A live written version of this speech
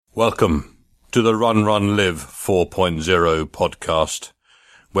Welcome to the Run, Run, Live 4.0 podcast,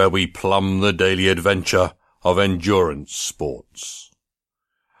 where we plumb the daily adventure of endurance sports.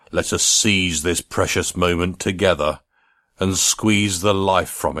 Let us seize this precious moment together and squeeze the life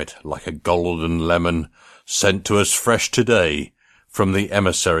from it like a golden lemon sent to us fresh today from the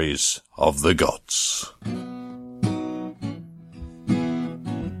emissaries of the gods.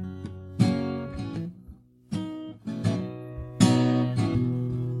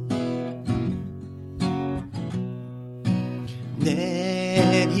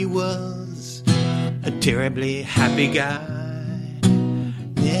 That he was a terribly happy guy.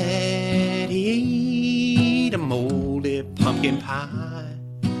 That he ate a moldy pumpkin pie.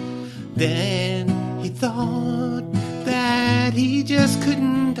 Then he thought that he just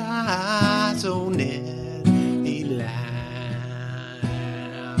couldn't die. So Ned, he laughed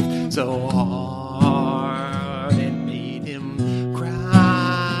so hard it made him cry.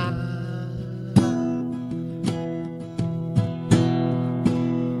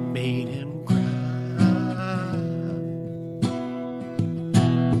 Made him cry.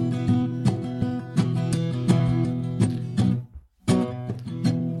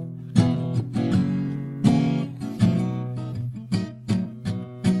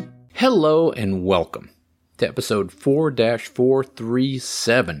 Hello and welcome to episode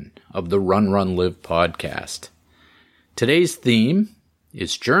 4-437 of the Run, Run, Live podcast. Today's theme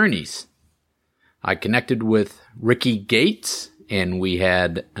is journeys. I connected with Rickey Gates, and we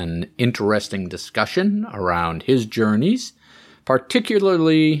had an interesting discussion around his journeys,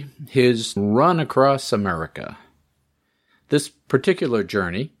 particularly his run across America. This particular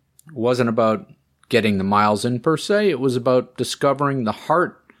journey wasn't about getting the miles in per se, it was about discovering the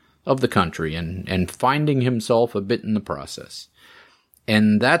heart of the country and finding himself a bit in the process.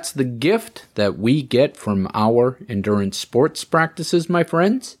 And that's the gift that we get from our endurance sports practices, my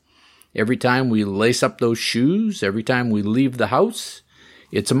friends. Every time we lace up those shoes, every time we leave the house,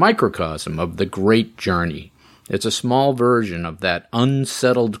 it's a microcosm of the great journey. It's a small version of that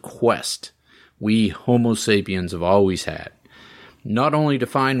unsettled quest we Homo sapiens have always had. Not only to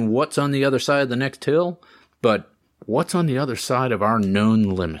find what's on the other side of the next hill, but what's on the other side of our known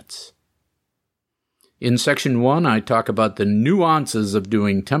limits. In section 1, I talk about the nuances of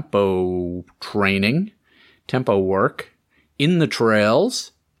doing tempo training, tempo work, in the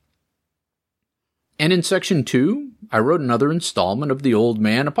trails. And in section 2, I wrote another installment of the Old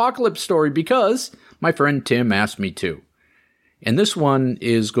Man Apocalypse story because my friend Tim asked me to. And this one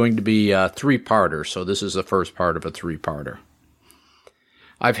is going to be a three-parter, so this is the first part of a three-parter.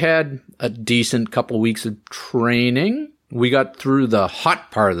 I've had a decent couple weeks of training. We got through the hot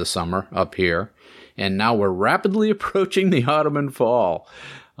part of the summer up here, and now we're rapidly approaching the autumn and fall.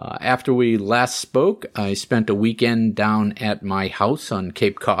 After we last spoke, I spent a weekend down at my house on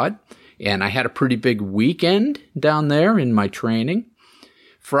Cape Cod, and I had a pretty big weekend down there in my training.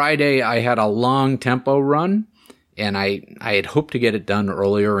 Friday, I had a long tempo run, and I had hoped to get it done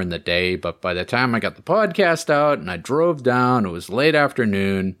earlier in the day, but by the time I got the podcast out and I drove down, it was late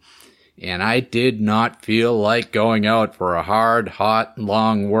afternoon, and I did not feel like going out for a hard, hot,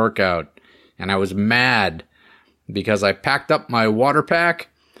 long workout. And I was mad because I packed up my water pack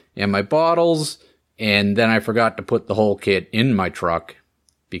and my bottles, and then I forgot to put the whole kit in my truck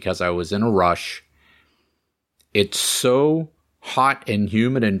because I was in a rush. It's so hot and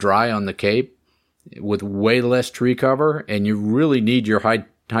humid and dry on the Cape with way less tree cover, and you really need your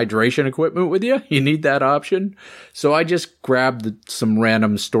hydration equipment with you. You need that option. So I just grabbed some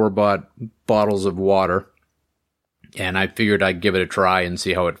random store-bought bottles of water, and I figured I'd give it a try and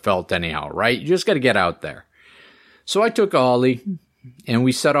see how it felt anyhow, right? You just got to get out there. So I took Ollie, and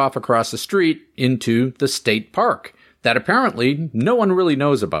we set off across the street into the state park that apparently no one really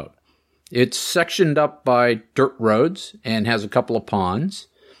knows about. It's sectioned up by dirt roads and has a couple of ponds,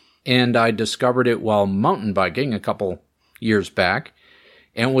 and I discovered it while mountain biking a couple years back,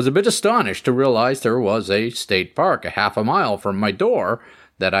 and was a bit astonished to realize there was a state park a half a mile from my door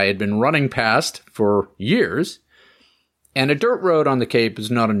that I had been running past for years. And a dirt road on the Cape is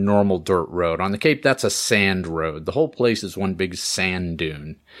not a normal dirt road. On the Cape, that's a sand road. The whole place is one big sand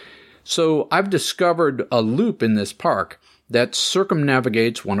dune. So I've discovered a loop in this park that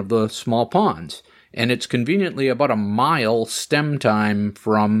circumnavigates one of the small ponds. And it's conveniently about a mile stem time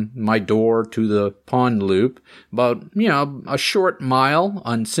from my door to the pond loop. About, a short mile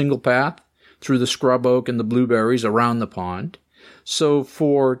on single path through the scrub oak and the blueberries around the pond. So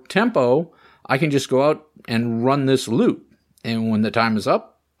for tempo, I can just go out and run this loop. And when the time is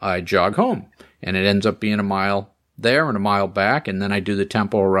up, I jog home. And it ends up being a mile there and a mile back, and then I do the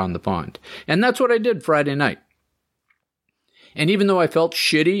tempo around the pond. And that's what I did Friday night. And even though I felt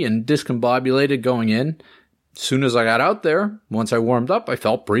shitty and discombobulated going in, as soon as I got out there, once I warmed up, I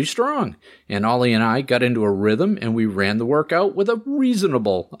felt pretty strong. And Ollie and I got into a rhythm, and we ran the workout with a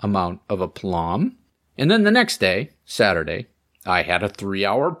reasonable amount of aplomb. And then the next day, Saturday, I had a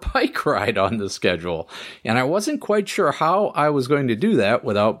 3-hour bike ride on the schedule. And I wasn't quite sure how I was going to do that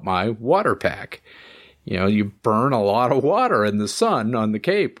without my water pack. You know, you burn a lot of water in the sun on the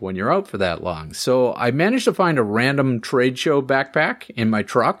Cape when you're out for that long. So I managed to find a random trade show backpack in my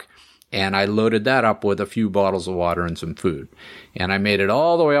truck, and I loaded that up with a few bottles of water and some food. And I made it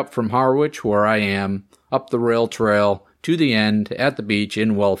all the way up from Harwich, where I am, up the rail trail to the end at the beach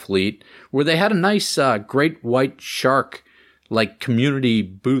in Wellfleet, where they had a nice great white shark, like community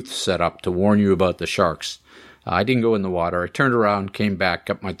booth set up to warn you about the sharks. I didn't go in the water. I turned around, came back,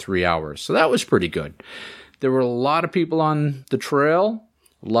 got my 3 hours. So that was pretty good. There were a lot of people on the trail,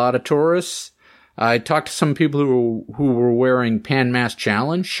 a lot of tourists. I talked to some people who were wearing Pan Mass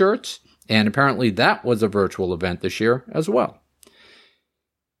Challenge shirts, and apparently that was a virtual event this year as well.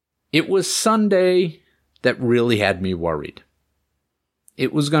 It was Sunday that really had me worried.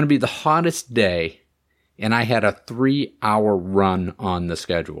 It was going to be the hottest day, and I had a 3-hour run on the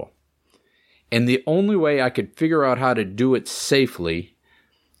schedule. And the only way I could figure out how to do it safely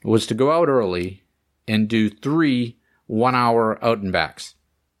was to go out early and do 3 one-hour out and backs.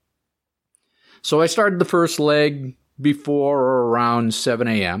 So I started the first leg before or around 7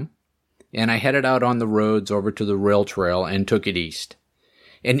 a.m., and I headed out on the roads over to the rail trail and took it east.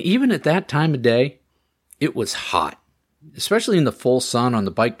 And even at that time of day, it was hot, especially in the full sun on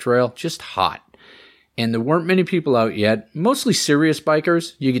the bike trail, just hot. And there weren't many people out yet, mostly serious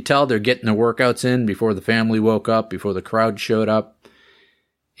bikers. You could tell they're getting their workouts in before the family woke up, before the crowd showed up.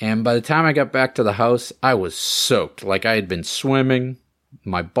 And by the time I got back to the house, I was soaked, like I had been swimming.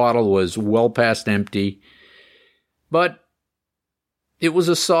 My bottle was well past empty. But it was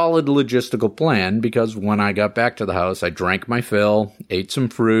a solid logistical plan, because when I got back to the house, I drank my fill, ate some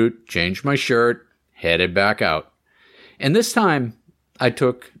fruit, changed my shirt, headed back out. And this time, I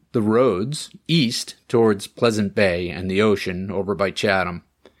took the roads east towards Pleasant Bay and the ocean over by Chatham.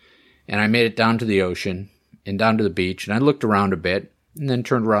 And I made it down to the ocean and down to the beach, and I looked around a bit and then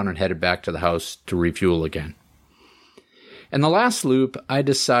turned around and headed back to the house to refuel again. And the last loop, I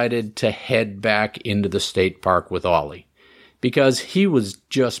decided to head back into the state park with Ollie, because he was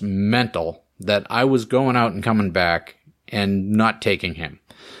just mental that I was going out and coming back and not taking him.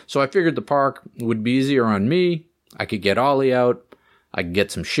 So I figured the park would be easier on me. I could get Ollie out. I could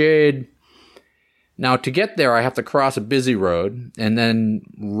get some shade. Now, to get there, I have to cross a busy road and then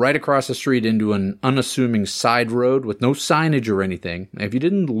right across the street into an unassuming side road with no signage or anything. If you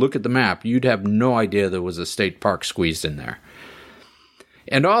didn't look at the map, you'd have no idea there was a state park squeezed in there.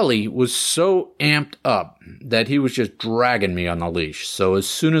 And Ollie was so amped up that he was just dragging me on the leash. So as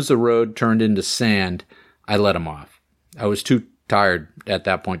soon as the road turned into sand, I let him off. I was too tired at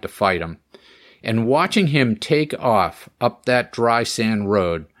that point to fight him. And watching him take off up that dry sand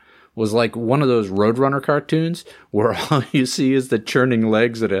road was like one of those Roadrunner cartoons where all you see is the churning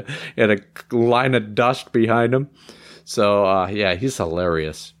legs and a line of dust behind him. So, yeah, he's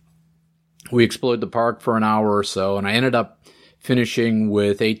hilarious. We explored the park for an hour or so, and I ended up finishing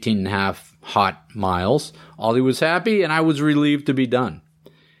with 18.5 hot miles. Ollie was happy, and I was relieved to be done.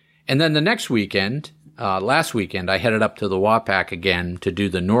 And then the next weekend, last weekend, I headed up to the Wapak again to do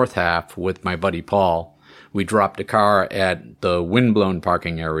the north half with my buddy Paul. We dropped a car at the windblown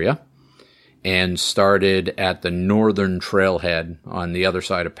parking area and started at the northern trailhead on the other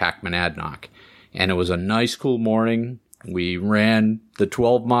side of Packmanadnock. And it was a nice, cool morning. We ran the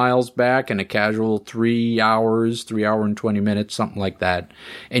 12 miles back in a casual 3 hours, 3 hour and 20 minutes, something like that.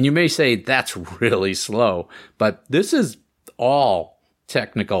 And you may say that's really slow, but this is all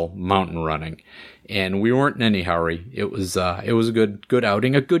technical mountain running. And we weren't in any hurry. It was a good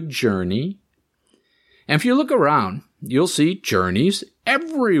outing, a good journey. And if you look around, you'll see journeys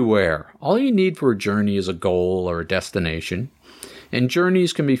everywhere. All you need for a journey is a goal or a destination. And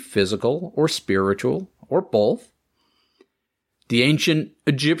journeys can be physical or spiritual or both. The ancient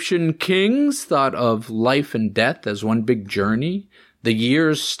Egyptian kings thought of life and death as one big journey. The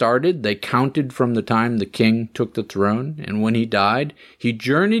years started, they counted from the time the king took the throne, and when he died, he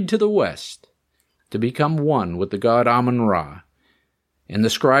journeyed to the west to become one with the god Amun-Ra. And the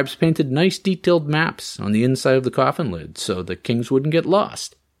scribes painted nice detailed maps on the inside of the coffin lid so the kings wouldn't get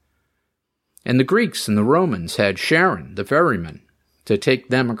lost. And the Greeks and the Romans had Charon, the ferryman, to take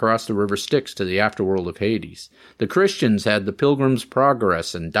them across the river Styx to the afterworld of Hades. The Christians had the Pilgrim's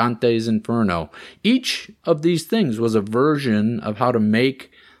Progress and Dante's Inferno. Each of these things was a version of how to make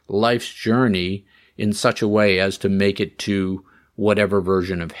life's journey in such a way as to make it to whatever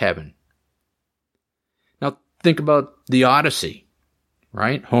version of heaven. Now think about the Odyssey,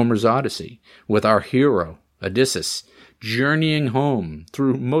 right? Homer's Odyssey, with our hero, Odysseus, journeying home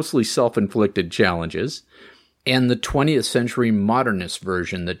through mostly self-inflicted challenges, and the 20th century modernist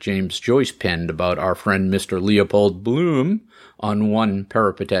version that James Joyce penned about our friend Mr. Leopold Bloom on one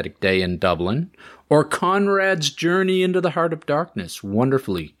peripatetic day in Dublin, or Conrad's journey into the heart of darkness,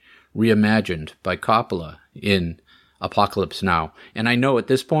 wonderfully reimagined by Coppola in Apocalypse Now. And I know at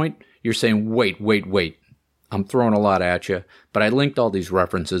this point you're saying, wait. I'm throwing a lot at you, but I linked all these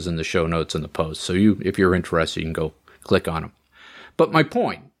references in the show notes in the post, so if you're interested, you can go click on them. But my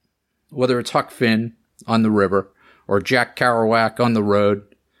point, whether it's Huck Finn on the river or Jack Kerouac on the road,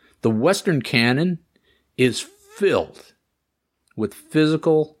 the Western canon is filled with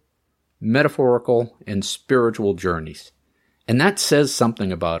physical, metaphorical, and spiritual journeys. And that says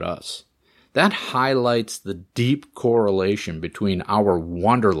something about us. That highlights the deep correlation between our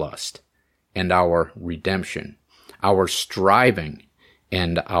wanderlust and our redemption, our striving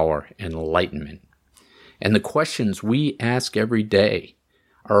and our enlightenment. And the questions we ask every day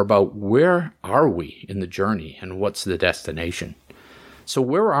are about where are we in the journey and what's the destination. So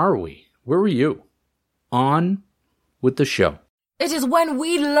where are we? Where are you? On with the show. It is when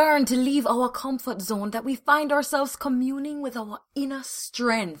we learn to leave our comfort zone that we find ourselves communing with our inner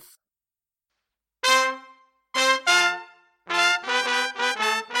strength.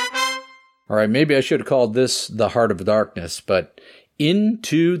 All right, maybe I should have called this The Heart of Darkness, but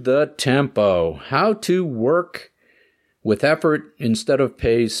Into the Tempo, how to work with effort instead of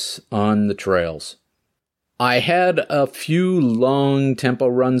pace on the trails. I had a few long tempo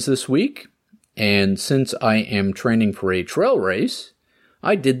runs this week, and since I am training for a trail race,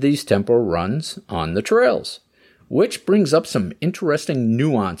 I did these tempo runs on the trails, which brings up some interesting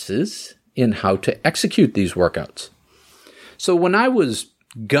nuances in how to execute these workouts. So when I was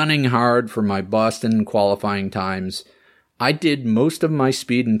gunning hard for my Boston qualifying times, I did most of my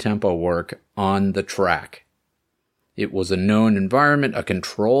speed and tempo work on the track. It was a known environment, a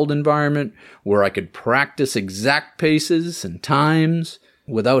controlled environment, where I could practice exact paces and times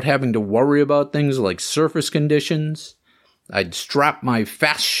without having to worry about things like surface conditions. I'd strap my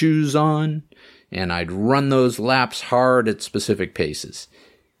fast shoes on, and I'd run those laps hard at specific paces.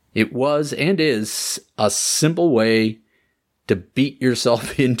 It was and is a simple way to beat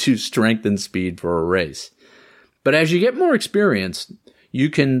yourself into strength and speed for a race. But as you get more experience, you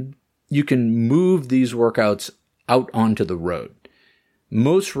can move these workouts out onto the road.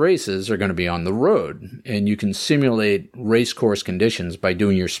 Most races are going to be on the road, and you can simulate race course conditions by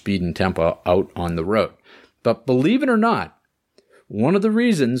doing your speed and tempo out on the road. But believe it or not, one of the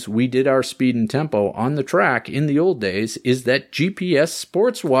reasons we did our speed and tempo on the track in the old days is that GPS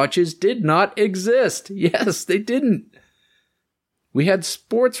sports watches did not exist. Yes, they didn't. We had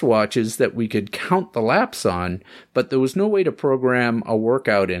sports watches that we could count the laps on, but there was no way to program a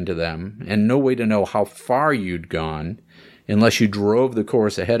workout into them and no way to know how far you'd gone unless you drove the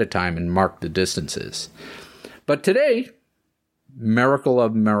course ahead of time and marked the distances. But today, miracle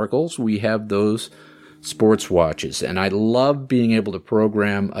of miracles, we have those sports watches, and I love being able to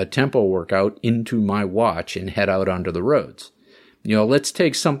program a tempo workout into my watch and head out onto the roads. You know, let's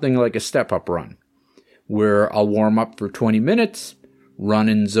take something like a step-up run, where I'll warm up for 20 minutes, run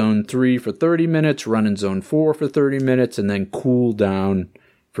in zone 3 for 30 minutes, run in zone 4 for 30 minutes, and then cool down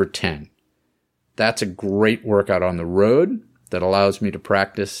for 10. That's a great workout on the road that allows me to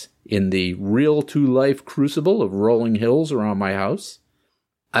practice in the real-to-life crucible of rolling hills around my house.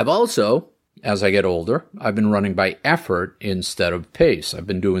 I've also, as I get older, I've been running by effort instead of pace. I've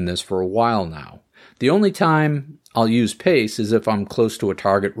been doing this for a while now. The only time I'll use pace is if I'm close to a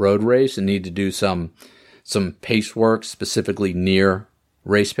target road race and need to do some pace work, specifically near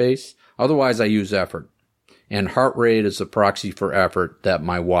race pace. Otherwise, I use effort. And heart rate is a proxy for effort that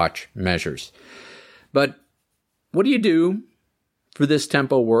my watch measures. But what do you do for this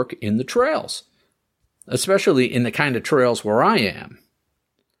tempo work in the trails? Especially in the kind of trails where I am.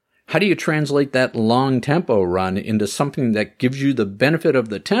 How do you translate that long tempo run into something that gives you the benefit of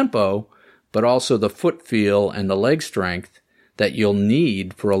the tempo, but also the foot feel and the leg strength that you'll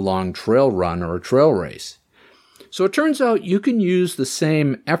need for a long trail run or a trail race? So it turns out you can use the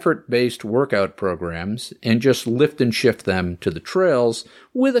same effort-based workout programs and just lift and shift them to the trails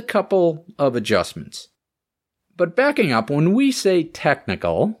with a couple of adjustments. But backing up, when we say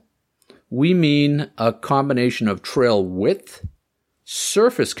technical, we mean a combination of trail width,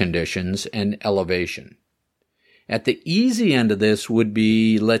 surface conditions, and elevation. At the easy end of this would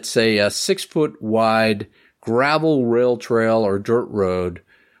be, let's say, a 6-foot wide gravel rail trail or dirt road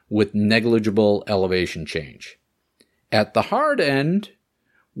with negligible elevation change. At the hard end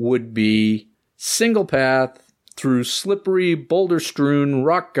would be single path through slippery, boulder-strewn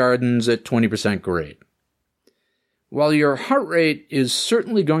rock gardens at 20% grade. While your heart rate is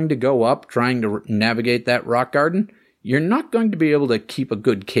certainly going to go up trying to navigate that rock garden, you're not going to be able to keep a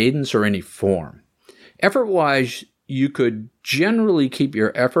good cadence or any form. Effort-wise, you could generally keep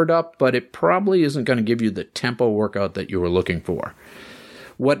your effort up, but it probably isn't going to give you the tempo workout that you were looking for.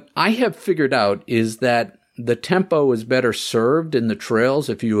 What I have figured out is that the tempo is better served in the trails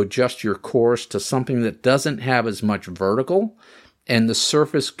if you adjust your course to something that doesn't have as much vertical and the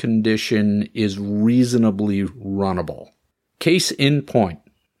surface condition is reasonably runnable. Case in point,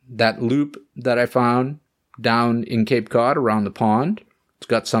 that loop that I found down in Cape Cod around the pond, it's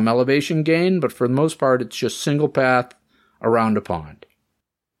got some elevation gain, but for the most part, it's just single path around a pond.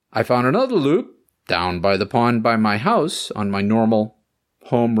 I found another loop down by the pond by my house on my normal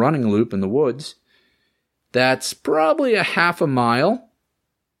home running loop in the woods. That's probably a half a mile,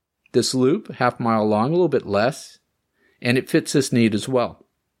 this loop, half a mile long, a little bit less, and it fits this need as well.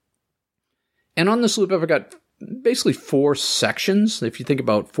 And on this loop, I've got basically 4 sections, if you think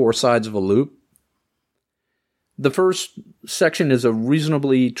about 4 sides of a loop. The first section is a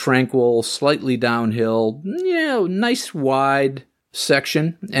reasonably tranquil, slightly downhill, nice wide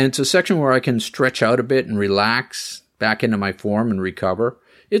section, and it's a section where I can stretch out a bit and relax back into my form and recover.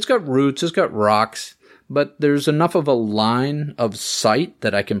 It's got roots, it's got rocks, but there's enough of a line of sight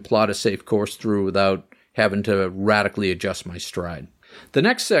that I can plot a safe course through without having to radically adjust my stride. The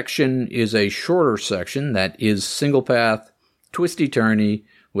next section is a shorter section that is single path, twisty-turny,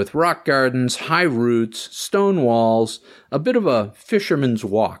 with rock gardens, high roots, stone walls, a bit of a fisherman's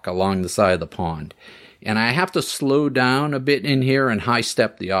walk along the side of the pond. And I have to slow down a bit in here and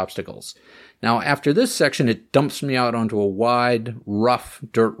high-step the obstacles. Now, after this section, it dumps me out onto a wide, rough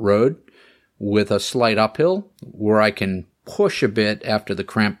dirt road with a slight uphill where I can push a bit after the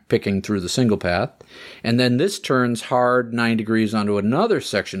cramp picking through the single path. And then this turns hard 9 degrees onto another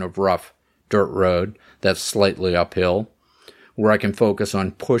section of rough dirt road that's slightly uphill, where I can focus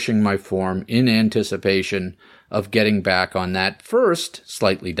on pushing my form in anticipation of getting back on that first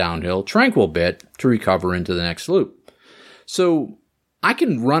slightly downhill, tranquil bit to recover into the next loop. So I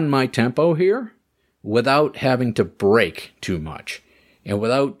can run my tempo here without having to brake too much and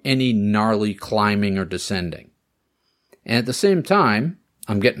without any gnarly climbing or descending. And at the same time,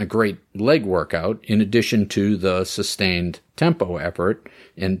 I'm getting a great leg workout in addition to the sustained tempo effort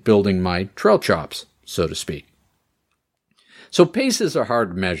and building my trail chops, so to speak. So pace is a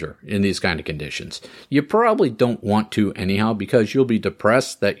hard measure in these kind of conditions. You probably don't want to anyhow because you'll be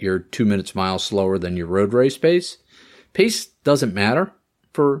depressed that you're 2 minutes miles slower than your road race pace. Pace doesn't matter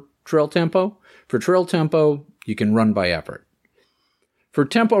for trail tempo. For trail tempo, you can run by effort. For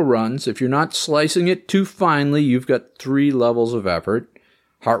tempo runs, if you're not slicing it too finely, you've got 3 levels of effort.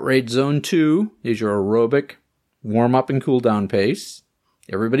 Heart rate zone 2 is your aerobic warm-up and cool-down pace.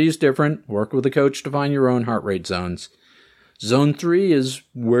 Everybody's different. Work with a coach to find your own heart rate zones. Zone 3 is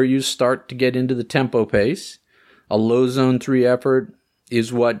where you start to get into the tempo pace. A low zone 3 effort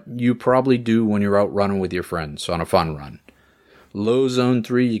is what you probably do when you're out running with your friends on a fun run. Low zone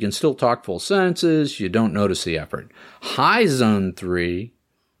 3, you can still talk full sentences, you don't notice the effort. High zone 3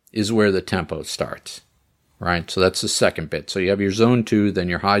 is where the tempo starts, right? So that's the second bit. So you have your zone 2, then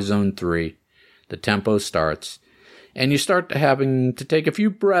your high zone 3, the tempo starts, and you start having to take a few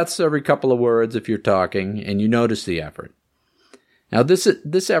breaths every couple of words if you're talking, and you notice the effort. Now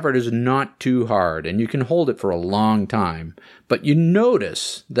this effort is not too hard, and you can hold it for a long time, but you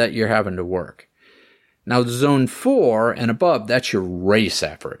notice that you're having to work. Now, zone 4 and above, that's your race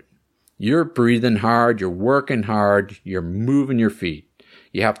effort. You're breathing hard, you're working hard, you're moving your feet.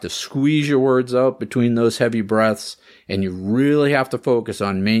 You have to squeeze your words out between those heavy breaths, and you really have to focus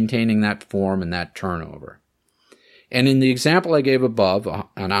on maintaining that form and that turnover. And in the example I gave above,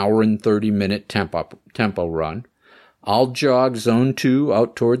 an hour and 30-minute tempo run, I'll jog zone 2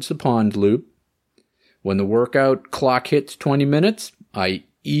 out towards the pond loop. When the workout clock hits 20 minutes, I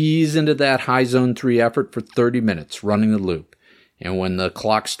ease into that high zone 3 effort for 30 minutes running the loop. And when the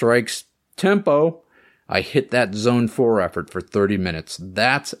clock strikes tempo, I hit that zone 4 effort for 30 minutes.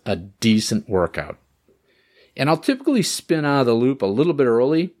 That's a decent workout. And I'll typically spin out of the loop a little bit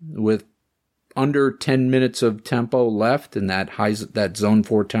early with under 10 minutes of tempo left and that zone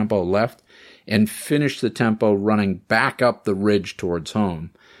 4 tempo left and finish the tempo running back up the ridge towards home.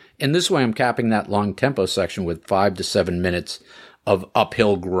 And this way I'm capping that long tempo section with 5 to 7 minutes of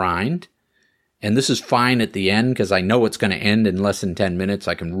uphill grind. And this is fine at the end because I know it's going to end in less than 10 minutes.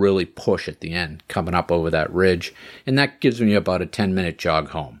 I can really push at the end, coming up over that ridge. And that gives me about a 10-minute jog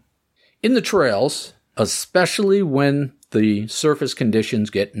home. In the trails, especially when the surface conditions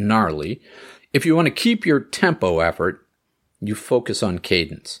get gnarly, if you want to keep your tempo effort, you focus on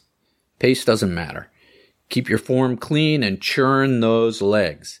cadence. Pace doesn't matter. Keep your form clean and churn those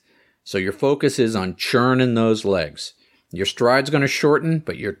legs. So your focus is on churning those legs. Your stride's going to shorten,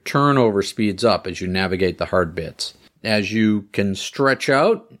 but your turnover speeds up as you navigate the hard bits. As you can stretch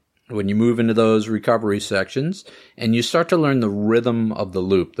out when you move into those recovery sections, and you start to learn the rhythm of the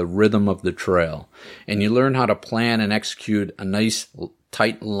loop, the rhythm of the trail, and you learn how to plan and execute a nice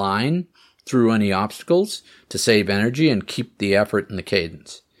tight line through any obstacles to save energy and keep the effort and the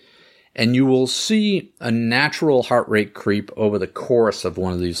cadence. And you will see a natural heart rate creep over the course of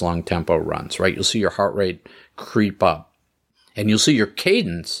one of these long tempo runs, right? You'll see your heart rate creep up, and you'll see your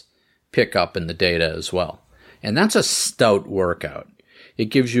cadence pick up in the data as well. And that's a stout workout. It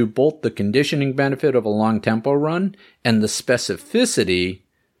gives you both the conditioning benefit of a long tempo run and the specificity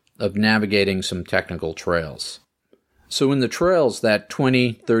of navigating some technical trails. So in the trails, that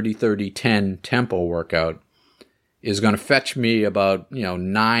 20, 30, 30, 10 tempo workout is going to fetch me about,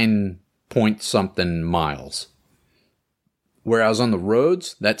 9 point something miles. Whereas on the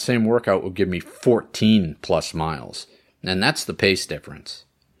roads, that same workout will give me 14 plus miles. And that's the pace difference.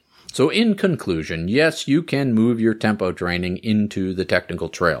 So in conclusion, yes, you can move your tempo training into the technical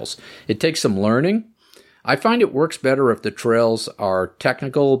trails. It takes some learning. I find it works better if the trails are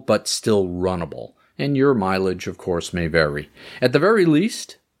technical but still runnable. And your mileage, of course, may vary. At the very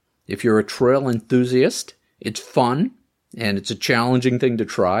least, if you're a trail enthusiast, it's fun and it's a challenging thing to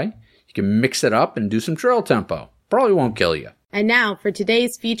try. You can mix it up and do some trail tempo. Probably won't kill you. And now for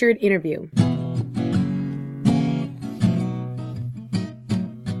today's featured interview.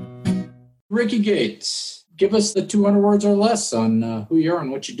 Rickey Gates, give us the 200 words or less on who you are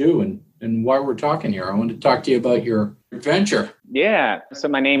and what you do and why we're talking here. I want to talk to you about your adventure. Yeah. So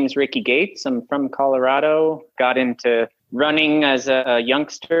my name is Rickey Gates. I'm from Colorado. Got into running as a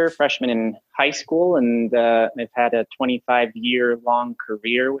youngster, freshman in high school, and I've had a 25-year-long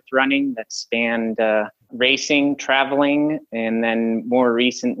career with running that spanned racing, traveling, and then more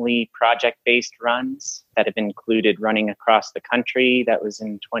recently project-based runs that have included running across the country. That was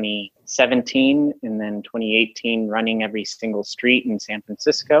in 2017, and then 2018 running every single street in San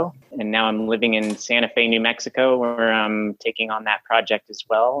Francisco. And now I'm living in Santa Fe, New Mexico, where I'm taking on that project as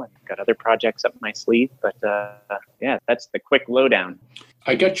well. And I've got other projects up my sleeve, but yeah, that's the quick lowdown.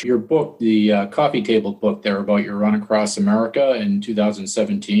 I got your book, the coffee table book there about your run across America in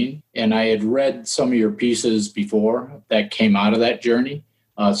 2017. And I had read some of your pieces before that came out of that journey.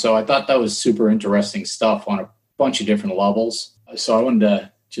 So I thought that was super interesting stuff on a bunch of different levels. So I wanted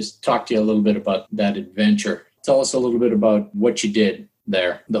to just talk to you a little bit about that adventure. Tell us a little bit about what you did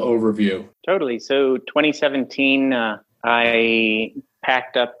there, the overview. Totally. So 2017, I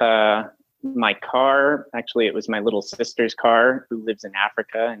packed up my car. Actually, it was my little sister's car who lives in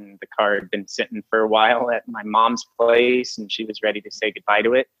Africa, and the car had been sitting for a while at my mom's place, and she was ready to say goodbye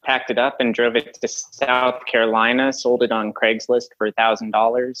to it. Packed it up and drove it to South Carolina, sold it on Craigslist for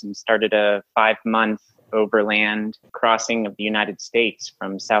 $1,000, and started a 5-month overland crossing of the United States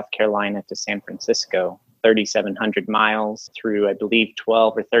from South Carolina to San Francisco, 3,700 miles through, I believe,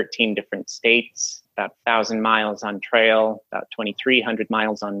 12 or 13 different states. About 1,000 miles on trail, about 2,300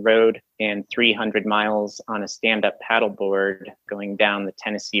 miles on road, and 300 miles on a stand-up paddleboard going down the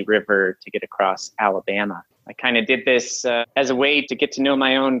Tennessee River to get across Alabama. I kind of did this as a way to get to know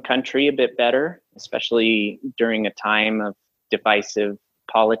my own country a bit better, especially during a time of divisive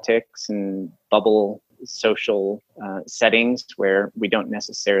politics and bubble social settings where we don't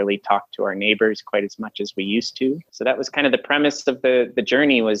necessarily talk to our neighbors quite as much as we used to. So that was kind of the premise of the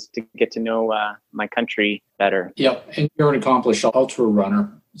journey, was to get to know my country better. Yep. And you're an accomplished ultra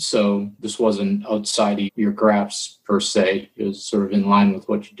runner. So this wasn't outside of your grasp per se. It was sort of in line with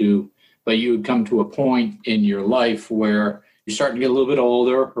what you do. But you would come to a point in your life where you're starting to get a little bit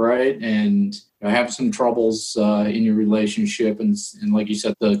older, right? And have some troubles in your relationship. And like you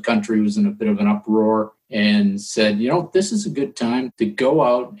said, the country was in a bit of an uproar, and said, this is a good time to go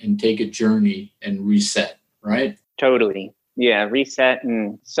out and take a journey and reset, right? Totally. Yeah, reset.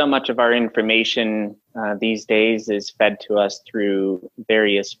 And so much of our information these days is fed to us through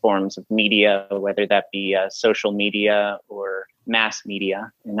various forms of media, whether that be social media or mass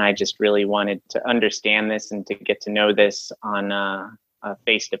media. And I just really wanted to understand this and to get to know this on a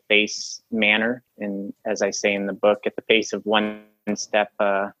face-to-face manner. And as I say in the book, at the pace of one step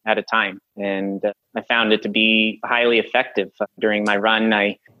at a time. And I found it to be highly effective. During my run,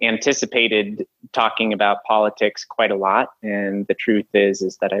 I anticipated talking about politics quite a lot. And the truth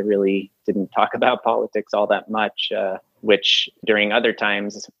is that I really didn't talk about politics all that much, which during other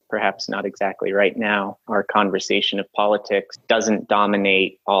times, perhaps not exactly right now, our conversation of politics doesn't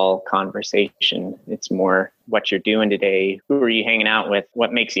dominate all conversation. It's more what you're doing today, who are you hanging out with,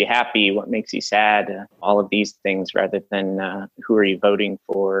 what makes you happy, what makes you sad, all of these things, rather than who are you voting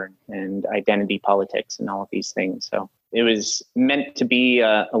for, and identity politics and all of these things. So it was meant to be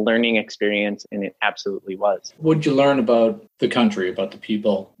a learning experience, and it absolutely was. What did you learn about the country, about the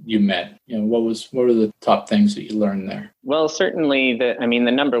people you met? What are the top things that you learned there? Well, certainly the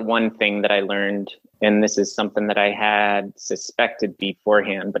number one thing that I learned, and this is something that I had suspected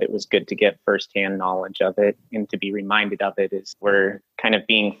beforehand, but it was good to get firsthand knowledge of it and to be reminded of it, is we're kind of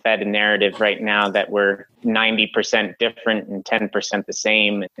being fed a narrative right now that we're 90% different and 10% the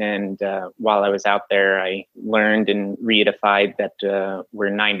same. And while I was out there, I learned and reified that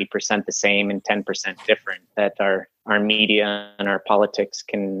we're 90% the same and 10% different, that our media and our politics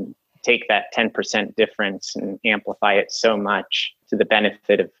can take that 10% difference and amplify it so much to the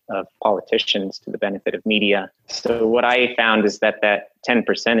benefit of politicians, to the benefit of media. So what I found is that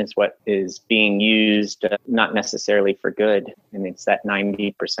 10% is what is being used, not necessarily for good. And it's that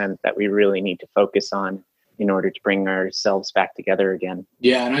 90% that we really need to focus on in order to bring ourselves back together again.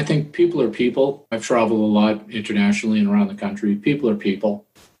 Yeah, and I think people are people. I've traveled a lot internationally and around the country. People are people.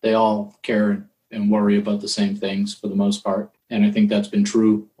 They all care and worry about the same things for the most part. And I think that's been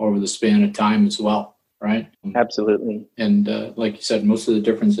true over the span of time as well, right? Absolutely. And like you said, most of the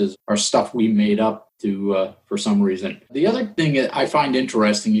differences are stuff we made up to for some reason. The other thing that I find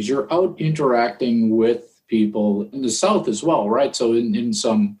interesting is you're out interacting with people in the South as well, right? So in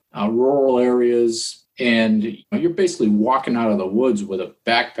some rural areas, and you're basically walking out of the woods with a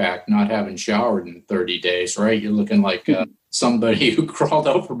backpack, not having showered in 30 days, right? You're looking like somebody who crawled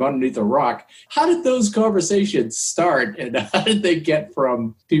out from underneath a rock. How did those conversations start, and how did they get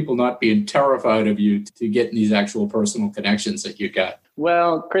from people not being terrified of you to getting these actual personal connections that you got?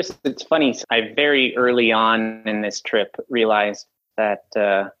 Well, Chris, it's funny. I very early on in this trip realized that,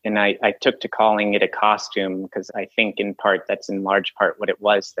 and I took to calling it a costume, because I think in large part what it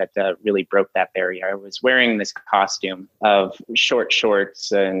was that really broke that barrier. I was wearing this costume of short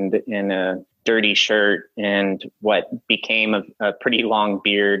shorts and in a dirty shirt and what became a pretty long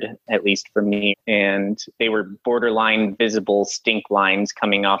beard, at least for me. And they were borderline visible stink lines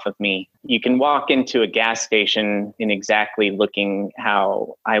coming off of me. You can walk into a gas station in exactly looking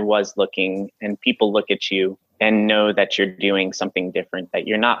how I was looking, and people look at you and know that you're doing something different, that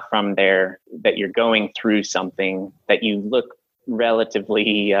you're not from there, that you're going through something, that you look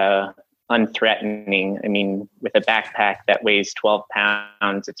relatively unthreatening. I mean, with a backpack that weighs 12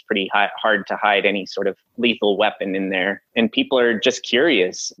 pounds, it's pretty hard to hide any sort of lethal weapon in there. And people are just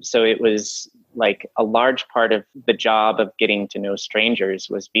curious. So it was like a large part of the job of getting to know strangers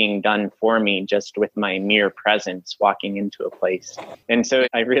was being done for me just with my mere presence walking into a place. And so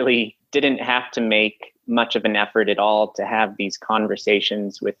I really didn't have to make much of an effort at all to have these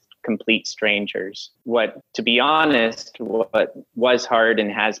conversations with complete strangers. To be honest, what was hard and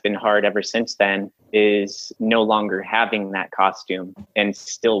has been hard ever since then is no longer having that costume and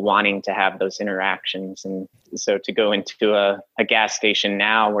still wanting to have those interactions. And so to go into a gas station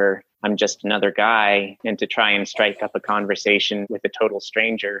now where I'm just another guy, and to try and strike up a conversation with a total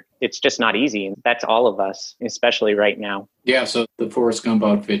stranger, it's just not easy. And that's all of us, especially right now. Yeah, so the Forrest Gump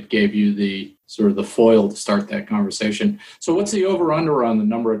outfit gave you the sort of the foil to start that conversation. So what's the over-under on the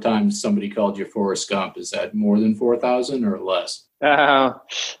number of times somebody called you Forrest Gump? Is that more than 4,000 or less?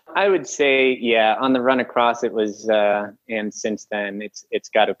 I would say, yeah, on the run across it was, and since then it's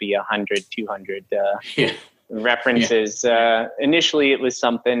got to be 100, 200 references. Yeah. Initially, it was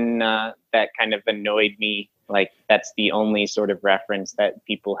something that kind of annoyed me. Like, that's the only sort of reference that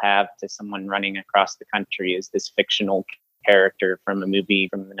people have to someone running across the country, is this fictional character from a movie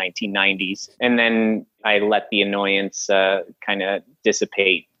from the 1990s. And then I let the annoyance kind of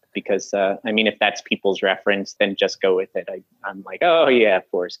dissipate, because, if that's people's reference, then just go with it. I'm like, oh, yeah,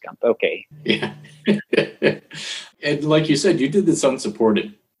 Forrest Gump. Okay. Yeah. And like you said, you did this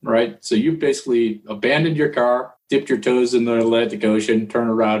unsupported, right? So you basically abandoned your car, dipped your toes in the Atlantic Ocean, turned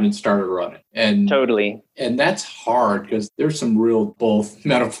around and started running. And totally. And that's hard, because there's some real, both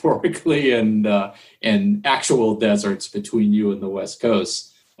metaphorically and actual deserts between you and the West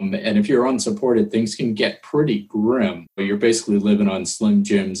Coast. And if you're unsupported, things can get pretty grim. You're basically living on Slim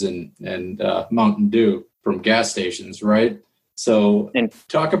Jims and Mountain Dew from gas stations, right? So, And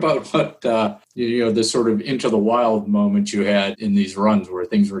talk about what, the sort of into the wild moment you had in these runs where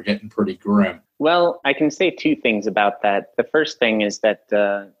things were getting pretty grim. well, I can say two things about that. The first thing is that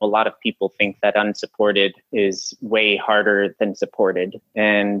a lot of people think that unsupported is way harder than supported.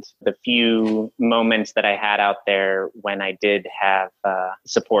 And the few moments that I had out there when I did have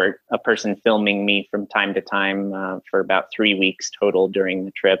support, a person filming me from time to time for about 3 weeks total during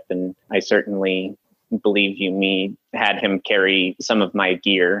the trip. And I certainly, believe you me, had him carry some of my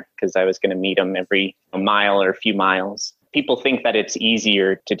gear because I was going to meet him every mile or a few miles. People think that it's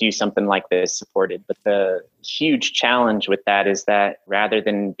easier to do something like this supported, but the huge challenge with that is that rather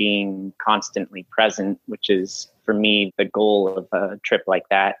than being constantly present, which is for me the goal of a trip like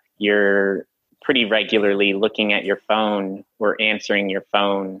that, you're pretty regularly looking at your phone or answering your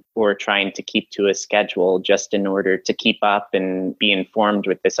phone or trying to keep to a schedule just in order to keep up and be informed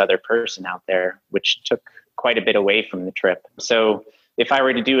with this other person out there, which took quite a bit away from the trip. So if I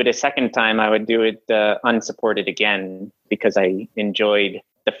were to do it a second time, I would do it unsupported again because I enjoyed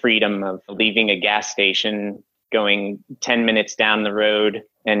the freedom of leaving a gas station, going 10 minutes down the road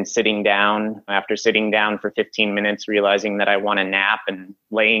and sitting down. After sitting down for 15 minutes, realizing that I want a nap and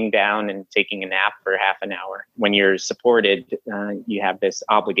laying down and taking a nap for half an hour. When you're supported, you have this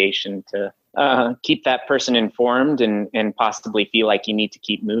obligation to keep that person informed and possibly feel like you need to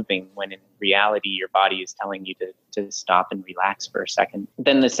keep moving when in reality, your body is telling you to stop and relax for a second.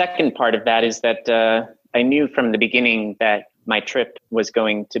 Then the second part of that is that I knew from the beginning that my trip was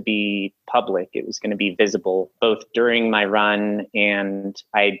going to be public. It was going to be visible both during my run, and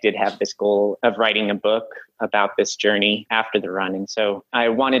I did have this goal of writing a book about this journey after the run. And so I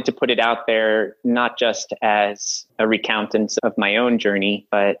wanted to put it out there, not just as a recountant of my own journey,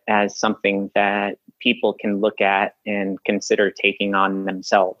 but as something that people can look at and consider taking on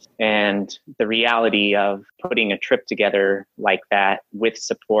themselves. And the reality of putting a trip together like that with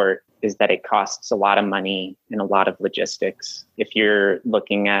support is that it costs a lot of money and a lot of logistics. If you're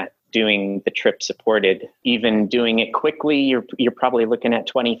looking at doing the trip supported, even doing it quickly, you're probably looking at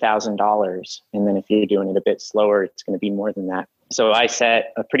 $20,000. And then if you're doing it a bit slower, it's going to be more than that. So I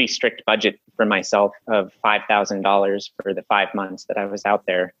set a pretty strict budget for myself of $5,000 for the 5 months that I was out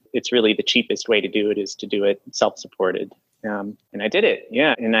there. It's really the cheapest way to do it is to do it self-supported. And I did it.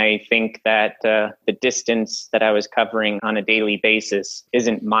 Yeah. And I think that the distance that I was covering on a daily basis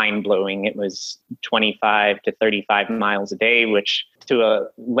isn't mind blowing. It was 25 to 35 miles a day, which to a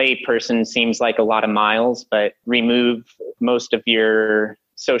lay person seems like a lot of miles, but remove most of your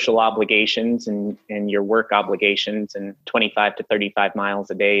social obligations and your work obligations, and 25 to 35 miles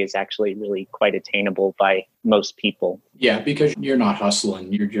a day is actually really quite attainable by most people. Yeah, because you're not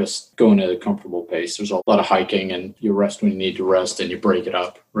hustling. You're just going at a comfortable pace. There's a lot of hiking and you rest when you need to rest and you break it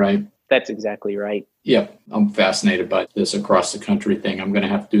up, right? That's exactly right. Yeah, I'm fascinated by this across the country thing. I'm going to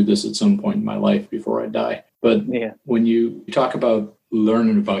have to do this at some point in my life before I die. But when you talk about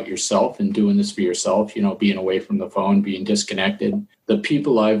learning about yourself and doing this for yourself, being away from the phone, being disconnected, the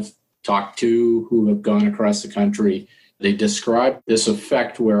people I've talked to who have gone across the country, they describe this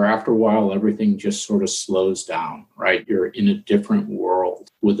effect where after a while, everything just sort of slows down, right? You're in a different world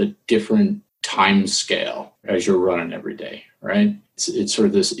with a different time scale as you're running every day, right? It's sort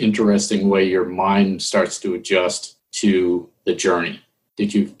of this interesting way your mind starts to adjust to the journey.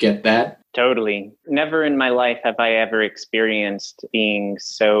 Did you get that? Totally. Never in my life have I ever experienced being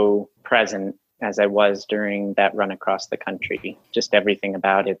so present as I was during that run across the country. Just everything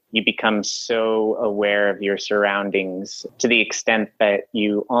about it. You become so aware of your surroundings to the extent that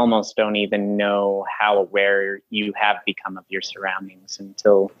you almost don't even know how aware you have become of your surroundings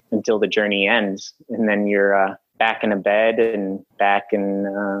until the journey ends. And then you're back in a bed and back in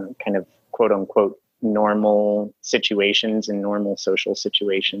kind of quote unquote normal situations and normal social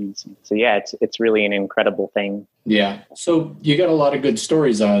situations. So yeah, it's really an incredible thing. Yeah. So you got a lot of good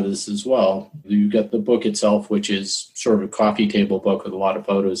stories out of this as well. You got the book itself, which is sort of a coffee table book with a lot of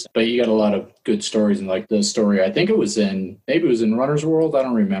photos, but you got a lot of good stories. And like the story, I think maybe it was in Runner's World. I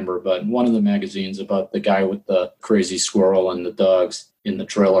don't remember, but one of the magazines about the guy with the crazy squirrel and the dogs in the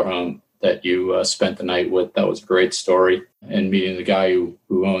trailer home that you spent the night with. That was a great story. And meeting the guy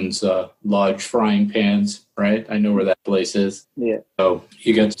who owns Lodge Frying Pans, right? I know where that place is. Yeah. So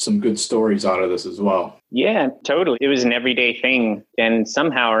you got some good stories out of this as well. Yeah, totally. It was an everyday thing. And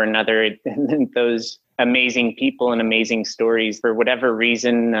somehow or another, those amazing people and amazing stories, for whatever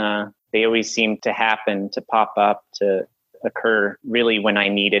reason, they always seem to happen, to pop up, to occur really when I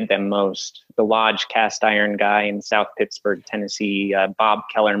needed them most. The Lodge cast iron guy in South Pittsburgh, Tennessee, Bob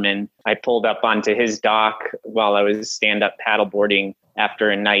Kellerman, I pulled up onto his dock while I was stand-up paddleboarding after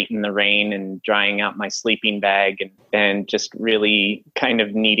a night in the rain and drying out my sleeping bag and just really kind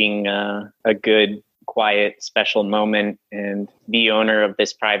of needing a good, quiet, special moment. And the owner of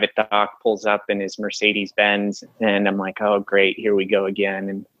this private dock pulls up in his Mercedes-Benz, and I'm like, oh, great, here we go again.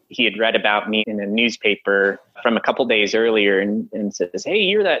 And he had read about me in a newspaper from a couple days earlier and says, hey,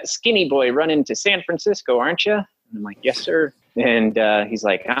 you're that skinny boy running to San Francisco, aren't you? And I'm like, yes, sir. And he's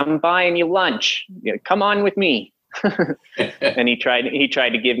like, I'm buying you lunch. Come on with me. And he tried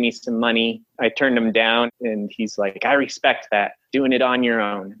to give me some money. I turned him down, and he's like, I respect that. Doing it on your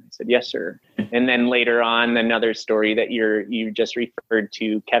own. I said, yes, sir. And then later on, another story that you just referred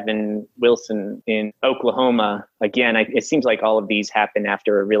to, Kevin Wilson in Oklahoma. Again, it seems like all of these happen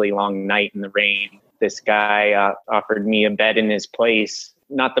after a really long night in the rain. This guy offered me a bed in his place.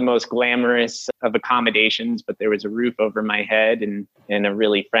 Not the most glamorous of accommodations, but there was a roof over my head and a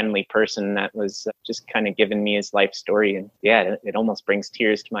really friendly person that was just kind of giving me his life story. And yeah, it almost brings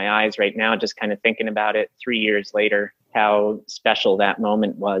tears to my eyes right now, just kind of thinking about it 3 years later, how special that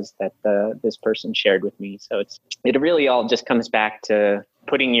moment was that this person shared with me. So it really all just comes back to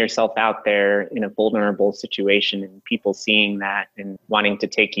putting yourself out there in a vulnerable situation and people seeing that and wanting to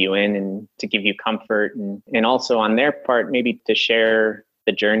take you in and to give you comfort and also on their part, maybe to share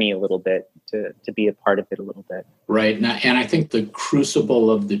the journey a little bit, to be a part of it a little bit. Right. And I think the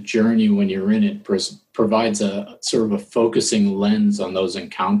crucible of the journey when you're in it provides a sort of a focusing lens on those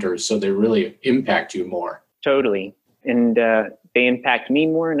encounters. So they really impact you more. Totally. And they impact me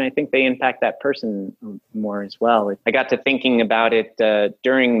more. And I think they impact that person more as well. I got to thinking about it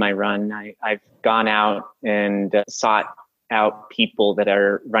during my run. I've gone out and sought out people that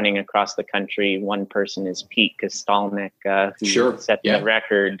are running across the country. One person is Pete Kostalnik, who set the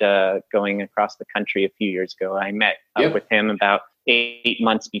record going across the country a few years ago. I met up with him about 8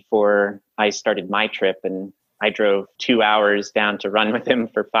 months before I started my trip, and I drove 2 hours down to run with him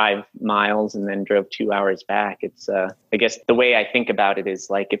for 5 miles and then drove 2 hours back. It's, I guess the way I think about it is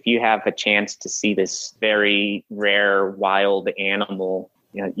like, if you have a chance to see this very rare wild animal,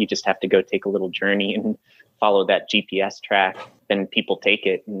 you just have to go take a little journey and follow that GPS track, then people take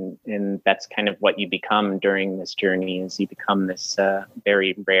it. And that's kind of what you become during this journey, is you become this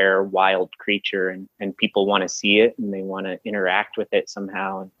very rare, wild creature, and people want to see it and they want to interact with it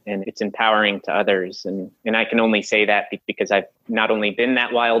somehow. And it's empowering to others. And I can only say that because I've not only been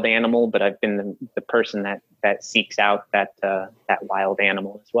that wild animal, but I've been the person that seeks out that wild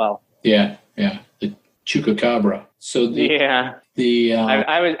animal as well. Yeah. The chupacabra. So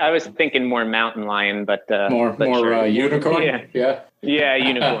I was thinking more mountain lion, but more sure. Unicorn. Yeah,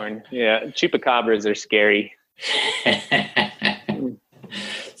 unicorn. Yeah, chupacabras are scary.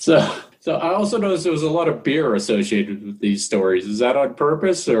 So I also noticed there was a lot of beer associated with these stories. Is that on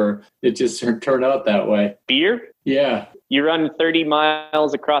purpose, or it just turned out that way? Beer? Yeah. You run 30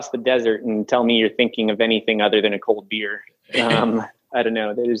 miles across the desert and tell me you're thinking of anything other than a cold beer. I don't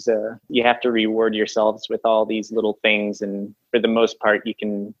know. You have to reward yourselves with all these little things. And for the most part, you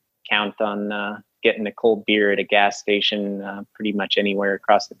can count on getting a cold beer at a gas station pretty much anywhere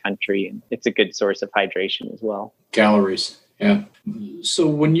across the country. And it's a good source of hydration as well. Calories. Yeah. So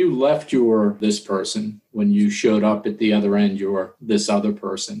when you left, you were this person. When you showed up at the other end, you were this other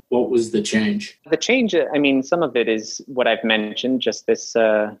person. What was the change? The change, I mean, some of it is what I've mentioned, just this,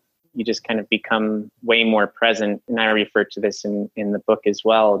 you just kind of become way more present. And I refer to this in the book as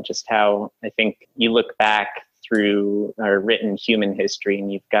well, just how I think you look back through our written human history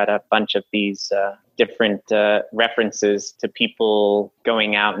and you've got a bunch of these different references to people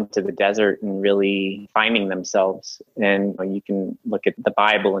going out into the desert and really finding themselves. And you can look at the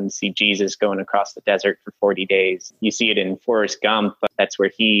Bible and see Jesus going across the desert for 40 days. You see it in Forrest Gump. That's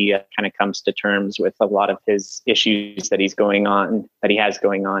where he kind of comes to terms with a lot of his issues that he has going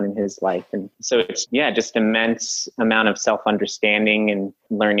on in his life. And so it's, just immense amount of self-understanding and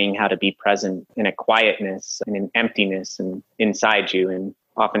learning how to be present in a quietness and an emptiness and inside you. And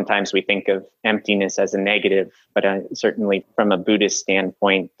oftentimes we think of emptiness as a negative, but certainly from a Buddhist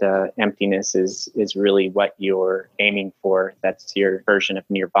standpoint, emptiness is really what you're aiming for. That's your version of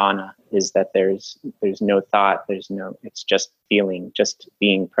nirvana, is that there's no thought, it's just feeling, just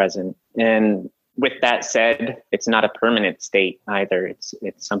being present. And with that said, it's not a permanent state either. It's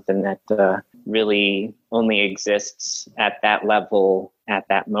something that really only exists at that level, at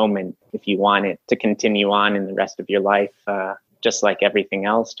that moment. If you want it to continue on in the rest of your life, just like everything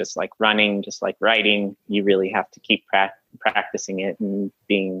else, just like running, just like writing, you really have to keep practicing it and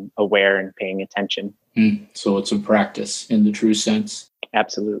being aware and paying attention. So it's a practice in the true sense.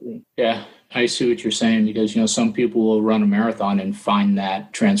 Absolutely. Yeah, I see what you're saying, because, some people will run a marathon and find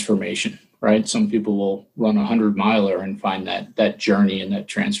that transformation right? Some people will run a 100-miler and find that journey and that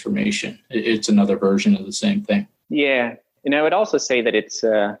transformation. It's another version of the same thing. Yeah. And I would also say that it's,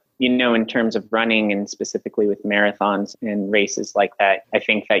 in terms of running and specifically with marathons and races like that, I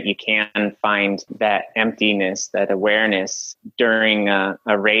think that you can find that emptiness, that awareness during a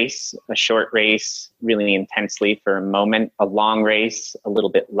race, a short race, really intensely for a moment, a long race, a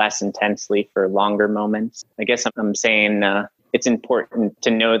little bit less intensely for longer moments. I guess I'm saying it's important to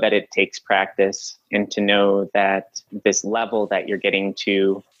know that it takes practice and to know that this level that you're getting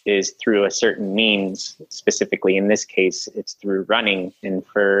to is through a certain means. Specifically in this case, it's through running. And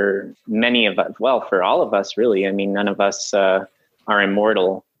for many of us, well, for all of us, really, I mean, none of us are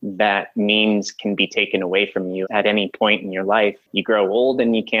immortal. That means can be taken away from you at any point in your life. You grow old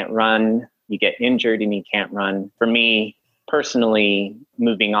and you can't run. You get injured and you can't run. For me, personally,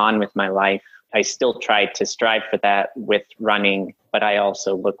 moving on with my life, I still try to strive for that with running, but I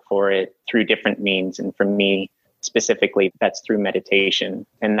also look for it through different means. And for me, specifically, that's through meditation.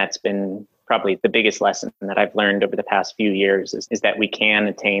 And that's been probably the biggest lesson that I've learned over the past few years is that we can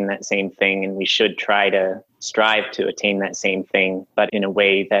attain that same thing, and we should try to strive to attain that same thing, but in a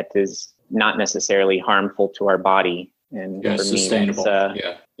way that is not necessarily harmful to our body. And for sustainable.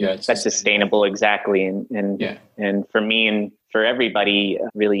 That's sustainable, exactly. And for me and for everybody,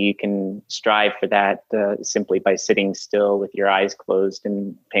 really, you can strive for that simply by sitting still with your eyes closed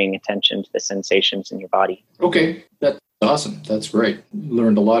and paying attention to the sensations in your body. Okay, that's awesome. That's great.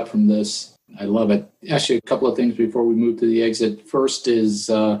 Learned a lot from this. I love it. Actually, a couple of things before we move to the exit. First is,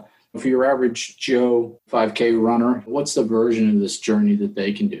 for your average Joe 5K runner, what's the version of this journey that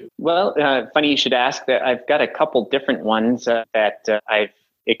they can do? Well, funny you should ask that. I've got a couple different ones that I've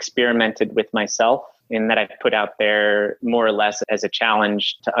experimented with myself and that I've put out there more or less as a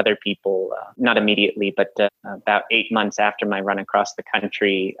challenge to other people, not immediately, but about 8 months after my run across the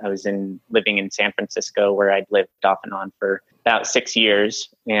country. I was living in San Francisco, where I'd lived off and on for about 6 years.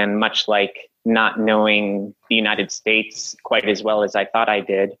 And much like not knowing the United States quite as well as I thought I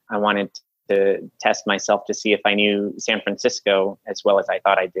did, I wanted to test myself to see if I knew San Francisco as well as I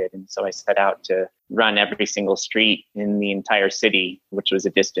thought I did. And so I set out to run every single street in the entire city, which was a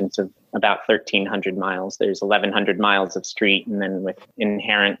distance of about 1,300 miles. There's 1,100 miles of street. And then with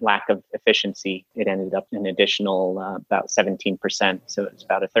inherent lack of efficiency, it ended up an additional about 17%. So it's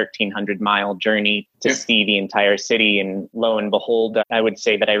about a 1,300-mile journey to see the entire city. And lo and behold, I would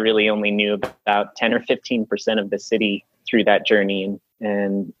say that I really only knew about 10 or 15% of the city through that journey.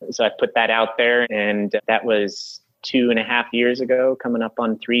 And so I put that out there, and that was 2.5 years ago, coming up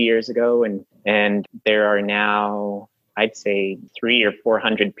on 3 years ago. And there are now, I'd say, 300 or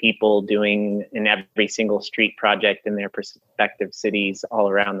 400 people doing in every single street project in their respective cities all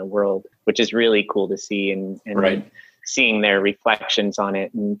around the world, which is really cool to see, and right. Seeing their reflections on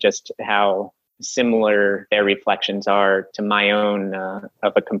it and just how similar their reflections are to my own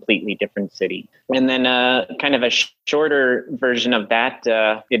of a completely different city. And then kind of a shorter version of that,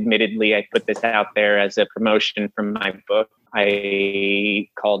 admittedly, I put this out there as a promotion from my book. I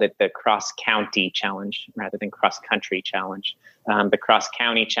called it the Cross County Challenge rather than Cross Country Challenge. The Cross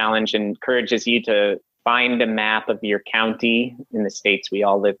County Challenge encourages you to find a map of your county. In the States, we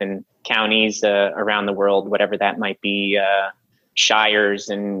all live in counties around the world, whatever that might be, shires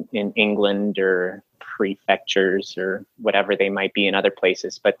in England or prefectures or whatever they might be in other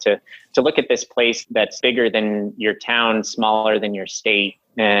places. But to look at this place that's bigger than your town, smaller than your state,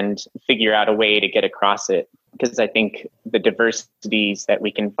 and figure out a way to get across it. Because I think the diversities that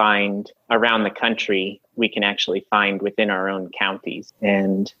we can find around the country, we can actually find within our own counties.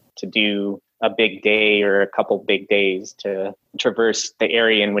 And to do a big day or a couple big days to traverse the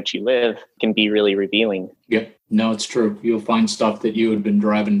area in which you live can be really revealing. Yep. No, it's true. You'll find stuff that you had been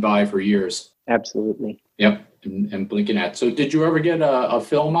driving by for years. Absolutely. Yep. And blinking at. So did you ever get a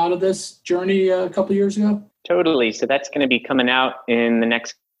film out of this journey a couple of years ago? Totally. So that's going to be coming out in the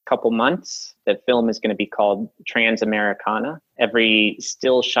next couple months. The film is going to be called Transamericana. Every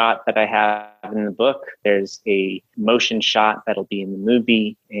still shot that I have in the book, there's a motion shot that'll be in the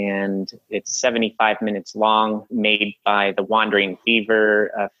movie, and it's 75 minutes long, made by the Wandering Fever,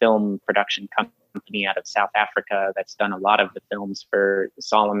 a film production company out of South Africa that's done a lot of the films for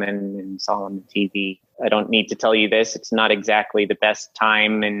Solomon and Solomon TV. I don't need to tell you this. It's not exactly the best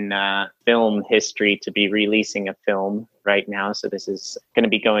time in film history to be releasing a film right now. So this is going to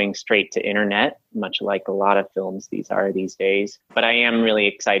be going straight to internet, much like a lot of films these days. But I am really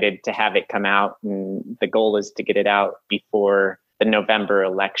excited to have it come out. And the goal is to get it out before the November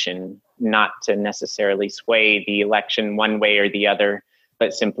election, not to necessarily sway the election one way or the other,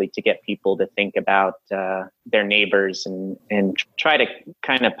 but simply to get people to think about their neighbors and try to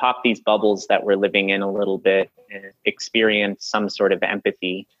kind of pop these bubbles that we're living in a little bit and experience some sort of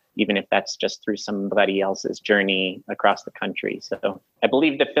empathy, even if that's just through somebody else's journey across the country. So I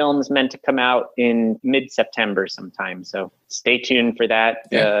believe the film's meant to come out in mid-September sometime. So stay tuned for that.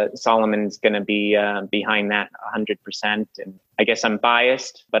 Yeah. Solomon's going to be behind that 100%. And I guess I'm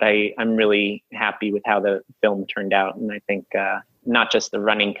biased, but I'm really happy with how the film turned out. And I think not just the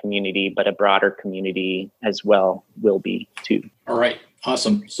running community, but a broader community as well will be too. All right.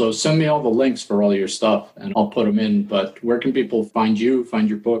 Awesome. So send me all the links for all your stuff and I'll put them in. But where can people find you, find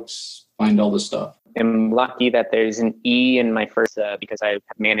your books, find all this stuff? I'm lucky that there's an E in my first, because I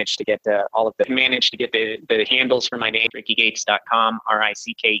managed to get the handles for my name, rickeygates.com,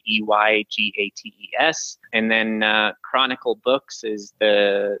 RICKEYGATES. And then Chronicle Books is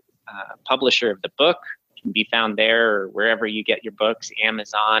the publisher of the book. It can be found there or wherever you get your books,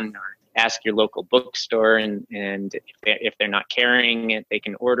 Amazon, or ask your local bookstore, and if they're not carrying it, they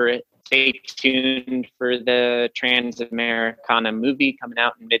can order it. Stay tuned for the Transamericana movie coming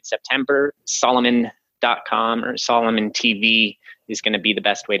out in mid-September. Solomon.com or Solomon TV is going to be the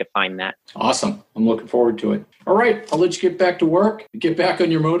best way to find that. Awesome. I'm looking forward to it. All right. I'll let you get back to work, get back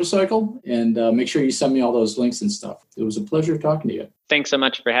on your motorcycle, and make sure you send me all those links and stuff. It was a pleasure talking to you. Thanks so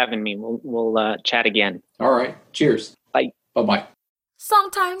much for having me. We'll chat again. All right. Cheers. Bye. Bye-bye.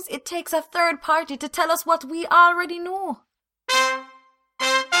 Sometimes it takes a third party to tell us what we already know.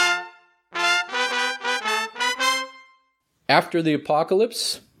 After the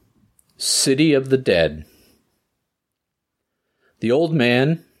apocalypse, City of the Dead. The old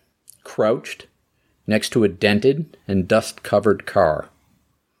man crouched next to a dented and dust-covered car.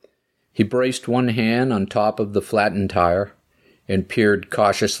 He braced one hand on top of the flattened tire and peered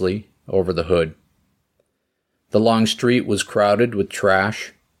cautiously over the hood. The long street was crowded with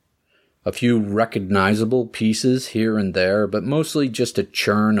trash, a few recognizable pieces here and there, but mostly just a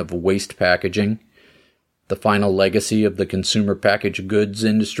churn of waste packaging, the final legacy of the consumer packaged goods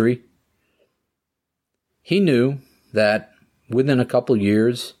industry. He knew that within a couple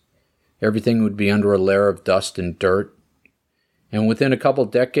years, everything would be under a layer of dust and dirt, and within a couple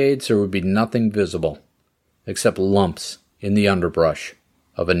decades there would be nothing visible except lumps in the underbrush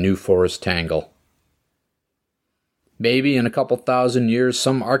of a new forest tangle. Maybe in a couple thousand years,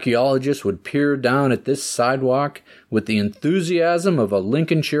 some archaeologist would peer down at this sidewalk with the enthusiasm of a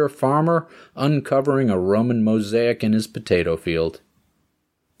Lincolnshire farmer uncovering a Roman mosaic in his potato field.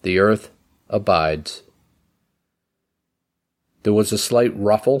 The earth abides. There was a slight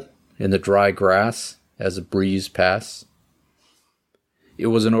ruffle in the dry grass as a breeze passed. It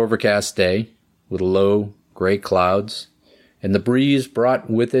was an overcast day with low gray clouds, and the breeze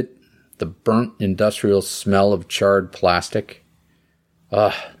brought with it the burnt industrial smell of charred plastic.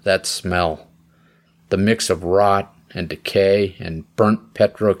 That smell. The mix of rot and decay and burnt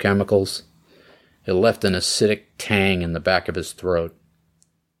petrochemicals. It left an acidic tang in the back of his throat.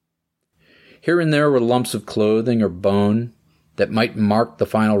 Here and there were lumps of clothing or bone that might mark the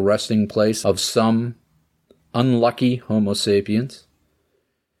final resting place of some unlucky Homo sapiens.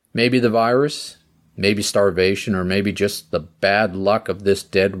 Maybe the virus, maybe starvation, or maybe just the bad luck of this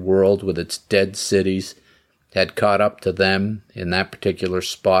dead world with its dead cities had caught up to them in that particular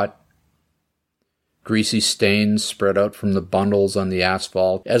spot. Greasy stains spread out from the bundles on the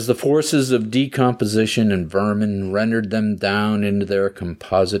asphalt as the forces of decomposition and vermin rendered them down into their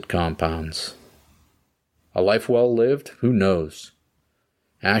composite compounds. A life well lived? Who knows?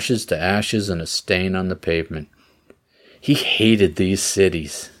 Ashes to ashes and a stain on the pavement. He hated these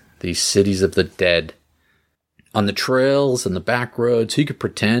cities of the dead. On the trails and the back roads, he could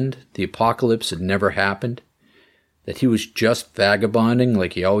pretend the apocalypse had never happened, that he was just vagabonding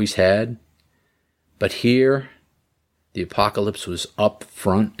like he always had. But here, the apocalypse was up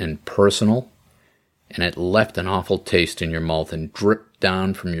front and personal, and it left an awful taste in your mouth and dripped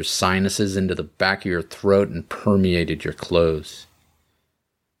down from your sinuses into the back of your throat and permeated your clothes.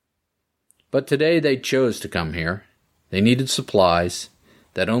 But today they chose to come here. They needed supplies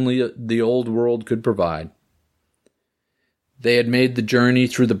that only the old world could provide. They had made the journey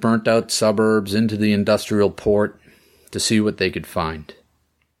through the burnt-out suburbs into the industrial port to see what they could find.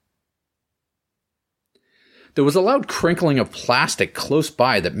 There was a loud crinkling of plastic close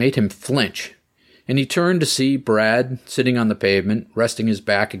by that made him flinch, and he turned to see Brad sitting on the pavement, resting his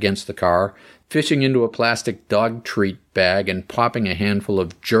back against the car, fishing into a plastic dog treat bag and popping a handful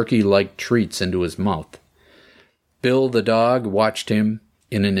of jerky-like treats into his mouth. Bill the dog watched him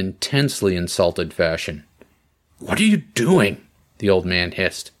in an intensely insulted fashion. "What are you doing?" the old man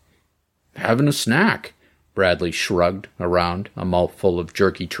hissed. "Having a snack. Bradley shrugged around, a mouthful of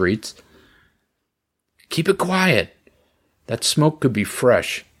jerky treats. Keep it quiet. That smoke could be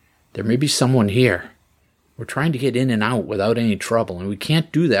fresh. There may be someone here. We're trying to get in and out without any trouble, and we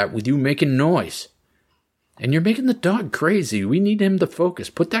can't do that with you making noise. And you're making the dog crazy. We need him to focus.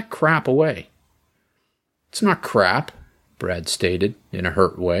 Put that crap away. It's not crap, Brad stated in a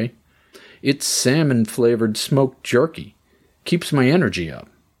hurt way. It's salmon-flavored smoked jerky. Keeps my energy up.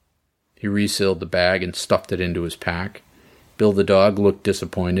 He resealed the bag and stuffed it into his pack. Bill the dog looked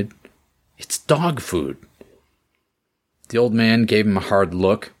disappointed. It's dog food. The old man gave him a hard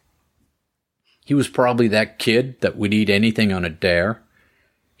look. He was probably that kid that would eat anything on a dare.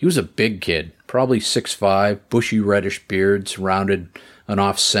 He was a big kid, probably 6'5", bushy reddish beard, surrounded an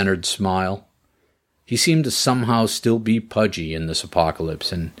off-centered smile. He seemed to somehow still be pudgy in this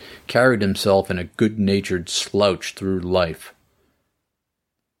apocalypse and carried himself in a good-natured slouch through life.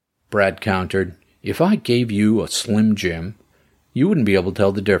 Brad countered, If I gave you a Slim Jim, you wouldn't be able to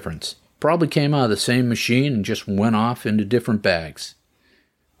tell the difference. Probably came out of the same machine and just went off into different bags.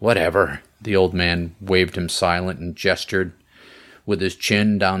 Whatever. The old man waved him silent and gestured with his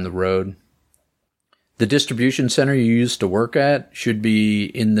chin down the road. The distribution center you used to work at should be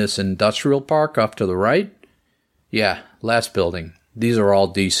in this industrial park off to the right? Yeah, last building. These are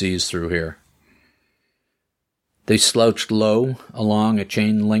all DCs through here. They slouched low along a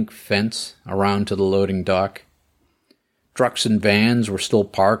chain-link fence around to the loading dock. Trucks and vans were still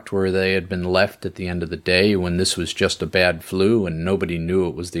parked where they had been left at the end of the day when this was just a bad flu and nobody knew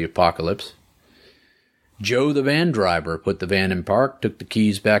it was the apocalypse. Joe, the van driver, put the van in park, took the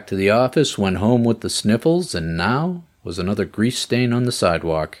keys back to the office, went home with the sniffles, and now was another grease stain on the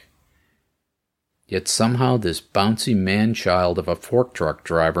sidewalk. Yet somehow this bouncy man-child of a fork truck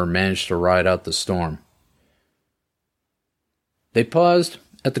driver managed to ride out the storm. They paused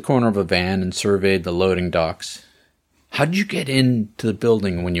at the corner of a van and surveyed the loading docks. How did you get into the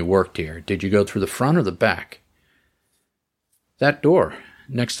building when you worked here? Did you go through the front or the back? That door,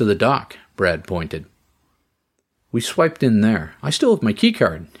 next to the dock, Brad pointed. We swiped in there. I still have my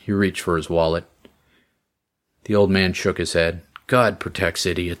keycard. He reached for his wallet. The old man shook his head. God protects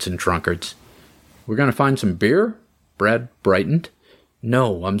idiots and drunkards. We're going to find some beer? Brad brightened.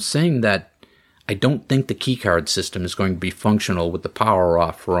 No, I'm saying that I don't think the keycard system is going to be functional with the power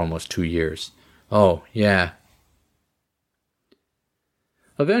off for almost 2 years. Oh, yeah.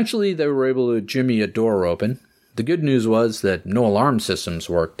 Eventually, they were able to jimmy a door open. The good news was that no alarm systems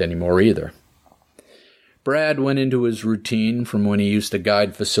worked anymore either. Brad went into his routine from when he used to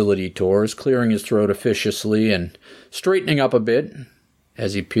guide facility tours, clearing his throat officiously and straightening up a bit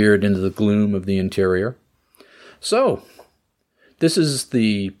as he peered into the gloom of the interior. So, this is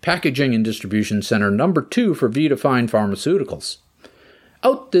the packaging and distribution center number 2 for Vita-Fine Pharmaceuticals.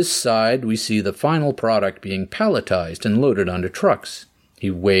 Out this side, we see the final product being palletized and loaded onto trucks.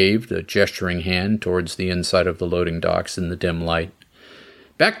 He waved a gesturing hand towards the inside of the loading docks in the dim light.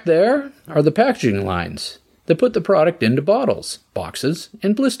 Back there are the packaging lines that put the product into bottles, boxes,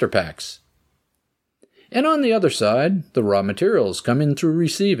 and blister packs. And on the other side, the raw materials come in through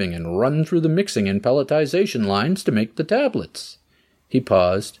receiving and run through the mixing and pelletization lines to make the tablets. He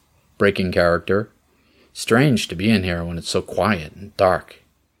paused, breaking character. Strange to be in here when it's so quiet and dark.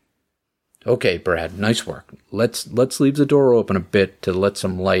 Okay, Brad, nice work. Let's leave the door open a bit to let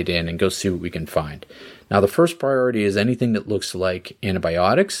some light in and go see what we can find. Now, the first priority is anything that looks like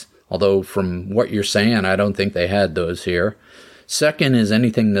antibiotics, although from what you're saying, I don't think they had those here. Second is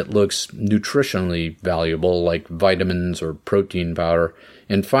anything that looks nutritionally valuable, like vitamins or protein powder.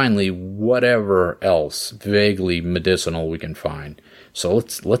 And finally, whatever else vaguely medicinal we can find. So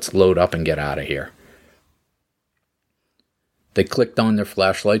let's load up and get out of here. They clicked on their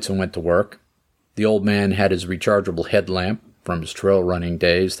flashlights and went to work. The old man had his rechargeable headlamp from his trail running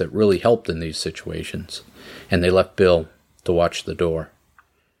days that really helped in these situations, and they left Bill to watch the door.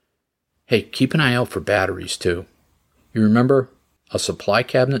 Hey, keep an eye out for batteries, too. You remember a supply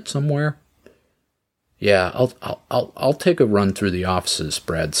cabinet somewhere? Yeah, I'll take a run through the offices,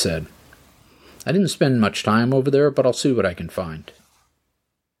 Brad said. I didn't spend much time over there, but I'll see what I can find.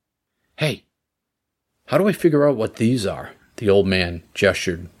 Hey, how do I figure out what these are? The old man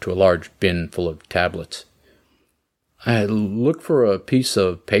gestured to a large bin full of tablets. I look for a piece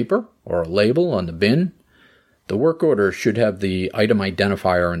of paper or a label on the bin. The work order should have the item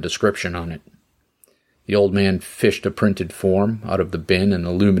identifier and description on it. The old man fished a printed form out of the bin and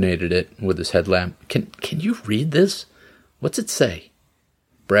illuminated it with his headlamp. Can you read this? What's it say?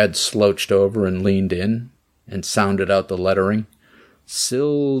 Brad slouched over and leaned in and sounded out the lettering.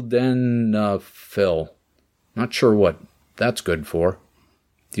 Sildenafil. Not sure what that's good for.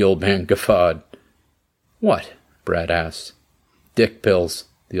 The old man guffawed. "What?" Brad asked. "Dick pills,"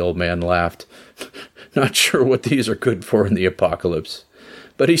 the old man laughed. "Not sure what these are good for in the apocalypse."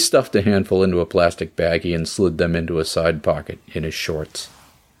 But he stuffed a handful into a plastic baggie and slid them into a side pocket in his shorts.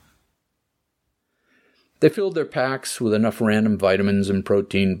 They filled their packs with enough random vitamins and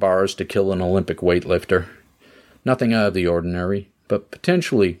protein bars to kill an Olympic weightlifter. Nothing out of the ordinary, but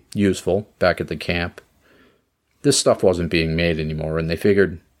potentially useful back at the camp. This stuff wasn't being made anymore, and they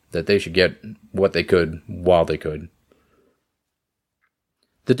figured that they should get what they could while they could.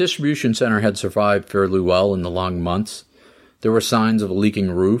 The distribution center had survived fairly well in the long months. There were signs of a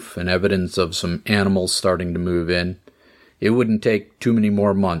leaking roof and evidence of some animals starting to move in. It wouldn't take too many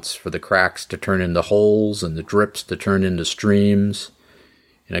more months for the cracks to turn into holes and the drips to turn into streams.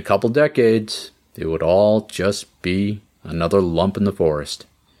 In a couple decades, it would all just be another lump in the forest.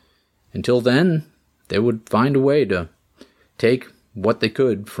 Until then, they would find a way to take what they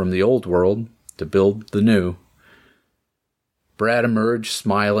could from the old world to build the new. Brad emerged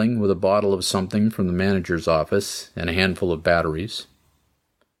smiling with a bottle of something from the manager's office and a handful of batteries.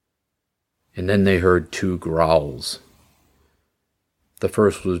 And then they heard two growls. The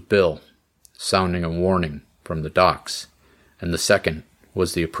first was Bill, sounding a warning from the docks, and the second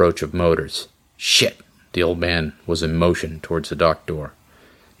was the approach of motors. Shit! The old man was in motion towards the dock door.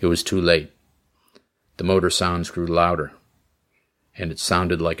 It was too late. The motor sounds grew louder, and it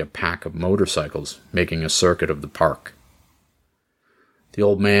sounded like a pack of motorcycles making a circuit of the park. The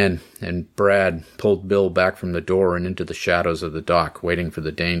old man and Brad pulled Bill back from the door and into the shadows of the dock, waiting for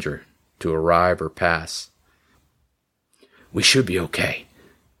the danger to arrive or pass. "We should be okay.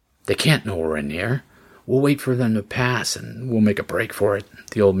 They can't know we're in here. We'll wait for them to pass, and we'll make a break for it,"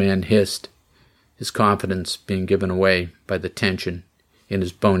 the old man hissed, his confidence being given away by the tension in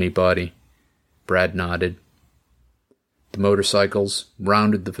his bony body. Brad nodded. The motorcycles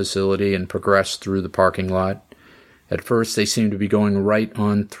rounded the facility and progressed through the parking lot. At first they seemed to be going right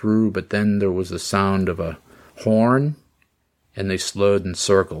on through, but then there was the sound of a horn, and they slowed and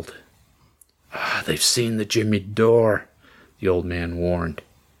circled. "They've seen the Jimmy door," the old man warned.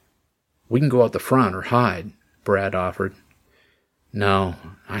 "We can go out the front or hide," Brad offered. "No,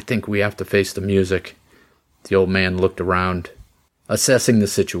 I think we have to face the music." The old man looked around, assessing the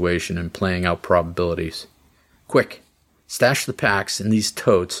situation and playing out probabilities. "Quick, stash the packs in these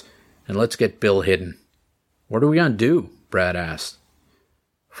totes, and let's get Bill hidden." "What are we going to do?" Brad asked.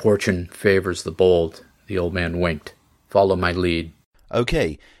 "Fortune favors the bold," the old man winked. "Follow my lead."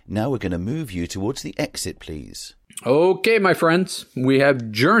 Okay, now we're going to move you towards the exit, please. Okay, my friends, we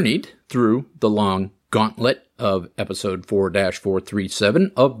have journeyed through the long gauntlet of episode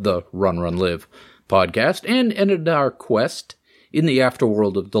 4-437 of the Run, Run, Live podcast and ended our quest in the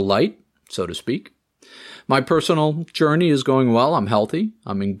afterworld of delight, so to speak. My personal journey is going well. I'm healthy.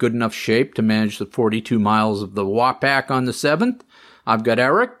 I'm in good enough shape to manage the 42 miles of the Wapak on the 7th. I've got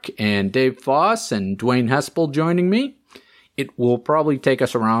Eric and Dave Foss and Dwayne Hespel joining me. It will probably take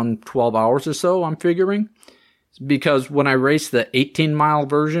us around 12 hours or so, I'm figuring, because when I race the 18-mile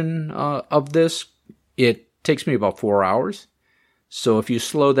version of this, it takes me about 4 hours. So if you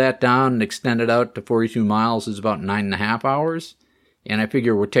slow that down and extend it out to 42 miles, it's about 9.5 hours. And I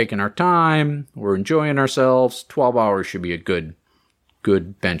figure we're taking our time, we're enjoying ourselves. 12 hours should be a good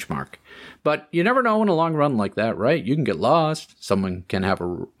benchmark. But you never know in a long run like that, right? You can get lost. Someone can have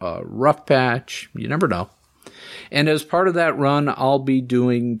a rough patch. You never know. And as part of that run, I'll be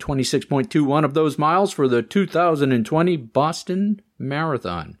doing 26.21 of those miles for the 2020 Boston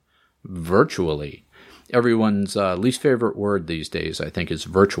Marathon, virtually. Everyone's least favorite word these days, I think, is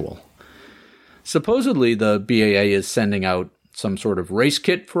virtual. Supposedly, the BAA is sending out some sort of race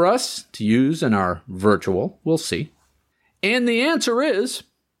kit for us to use in our virtual. We'll see. And the answer is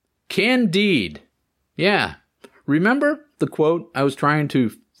Candide. Yeah. Remember the quote I was trying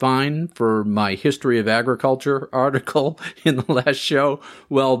to find for my History of Agriculture article in the last show?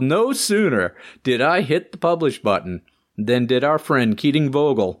 Well, no sooner did I hit the publish button than did our friend Keating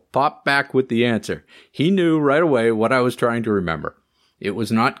Vogel pop back with the answer. He knew right away what I was trying to remember. It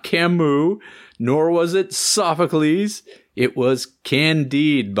was not Camus, nor was it Sophocles. It was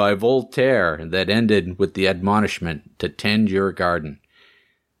Candide by Voltaire that ended with the admonishment to tend your garden.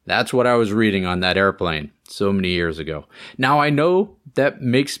 That's what I was reading on that airplane so many years ago. Now, I know that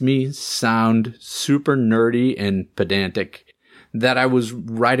makes me sound super nerdy and pedantic, that I was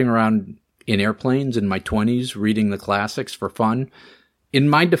riding around in airplanes in my 20s reading the classics for fun. In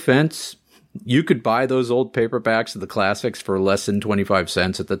my defense, you could buy those old paperbacks of the classics for less than 25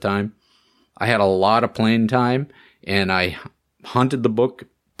 cents at the time. I had a lot of plane time, and I hunted the book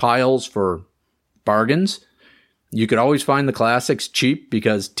piles for bargains. You could always find the classics cheap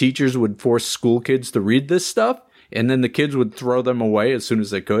because teachers would force school kids to read this stuff, and then the kids would throw them away as soon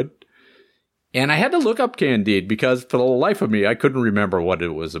as they could. And I had to look up Candide because for the life of me, I couldn't remember what it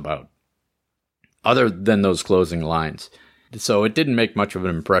was about, other than those closing lines. So it didn't make much of an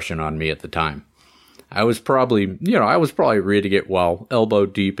impression on me at the time. I was probably reading it while elbow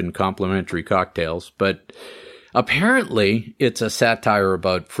deep in complimentary cocktails, but apparently it's a satire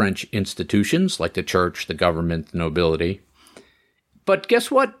about French institutions like the church, the government, the nobility. But guess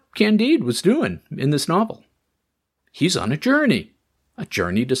what Candide was doing in this novel? He's on a journey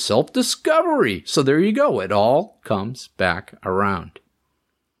to self-discovery. So there you go. It all comes back around.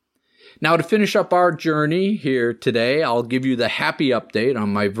 Now, to finish up our journey here today, I'll give you the happy update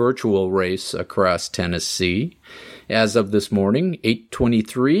on my virtual race across Tennessee. As of this morning,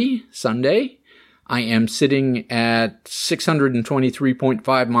 8:23 Sunday, I am sitting at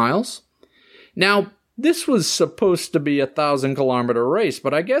 623.5 miles. Now, this was supposed to be a 1,000-kilometer race,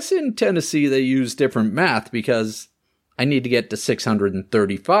 but I guess in Tennessee they use different math because I need to get to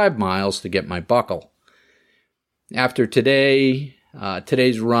 635 miles to get my buckle. After today's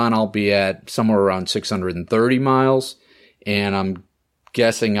run, I'll be at somewhere around 630 miles, and I'm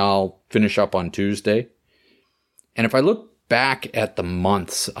guessing I'll finish up on Tuesday. And if I look back at the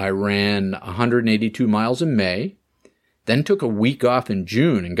months, I ran 182 miles in May, then took a week off in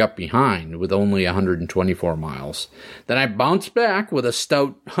June and got behind with only 124 miles. Then I bounced back with a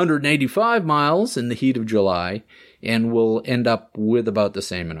stout 185 miles in the heat of July, and will end up with about the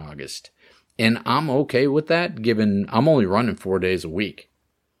same in August. And I'm okay with that, given I'm only running 4 days a week.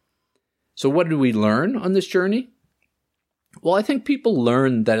 So what did we learn on this journey? Well, I think people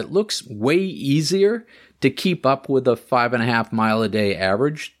learned that it looks way easier to keep up with a 5.5 mile a day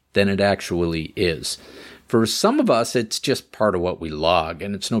average than it actually is. For some of us, it's just part of what we log,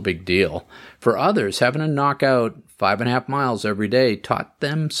 and it's no big deal. For others, having to knock out 5.5 miles every day taught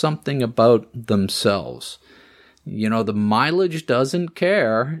them something about themselves. The mileage doesn't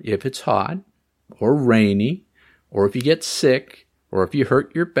care if it's hot or rainy, or if you get sick, or if you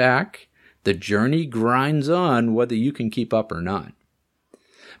hurt your back. The journey grinds on whether you can keep up or not.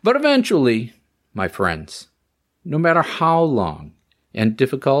 But eventually, my friends, no matter how long and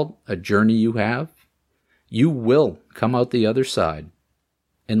difficult a journey you have, you will come out the other side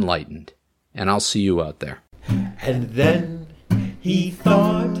enlightened. And I'll see you out there. And then he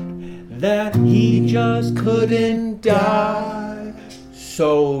thought that he just couldn't die.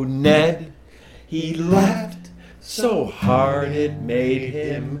 So Ned, he laughed so hard it made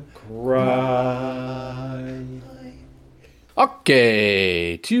him cry.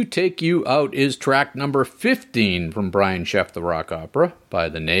 Okay, to take you out is track number 15 from Brian Sheff, the rock opera by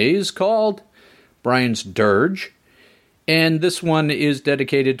the Nays, called Brian's Dirge. And this one is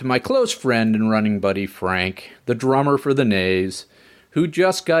dedicated to my close friend and running buddy Frank, the drummer for the Nays, who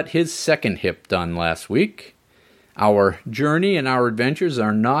just got his second hip done last week. Our journey and our adventures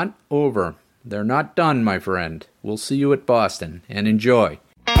are not over. They're not done, my friend. We'll see you at Boston, and enjoy.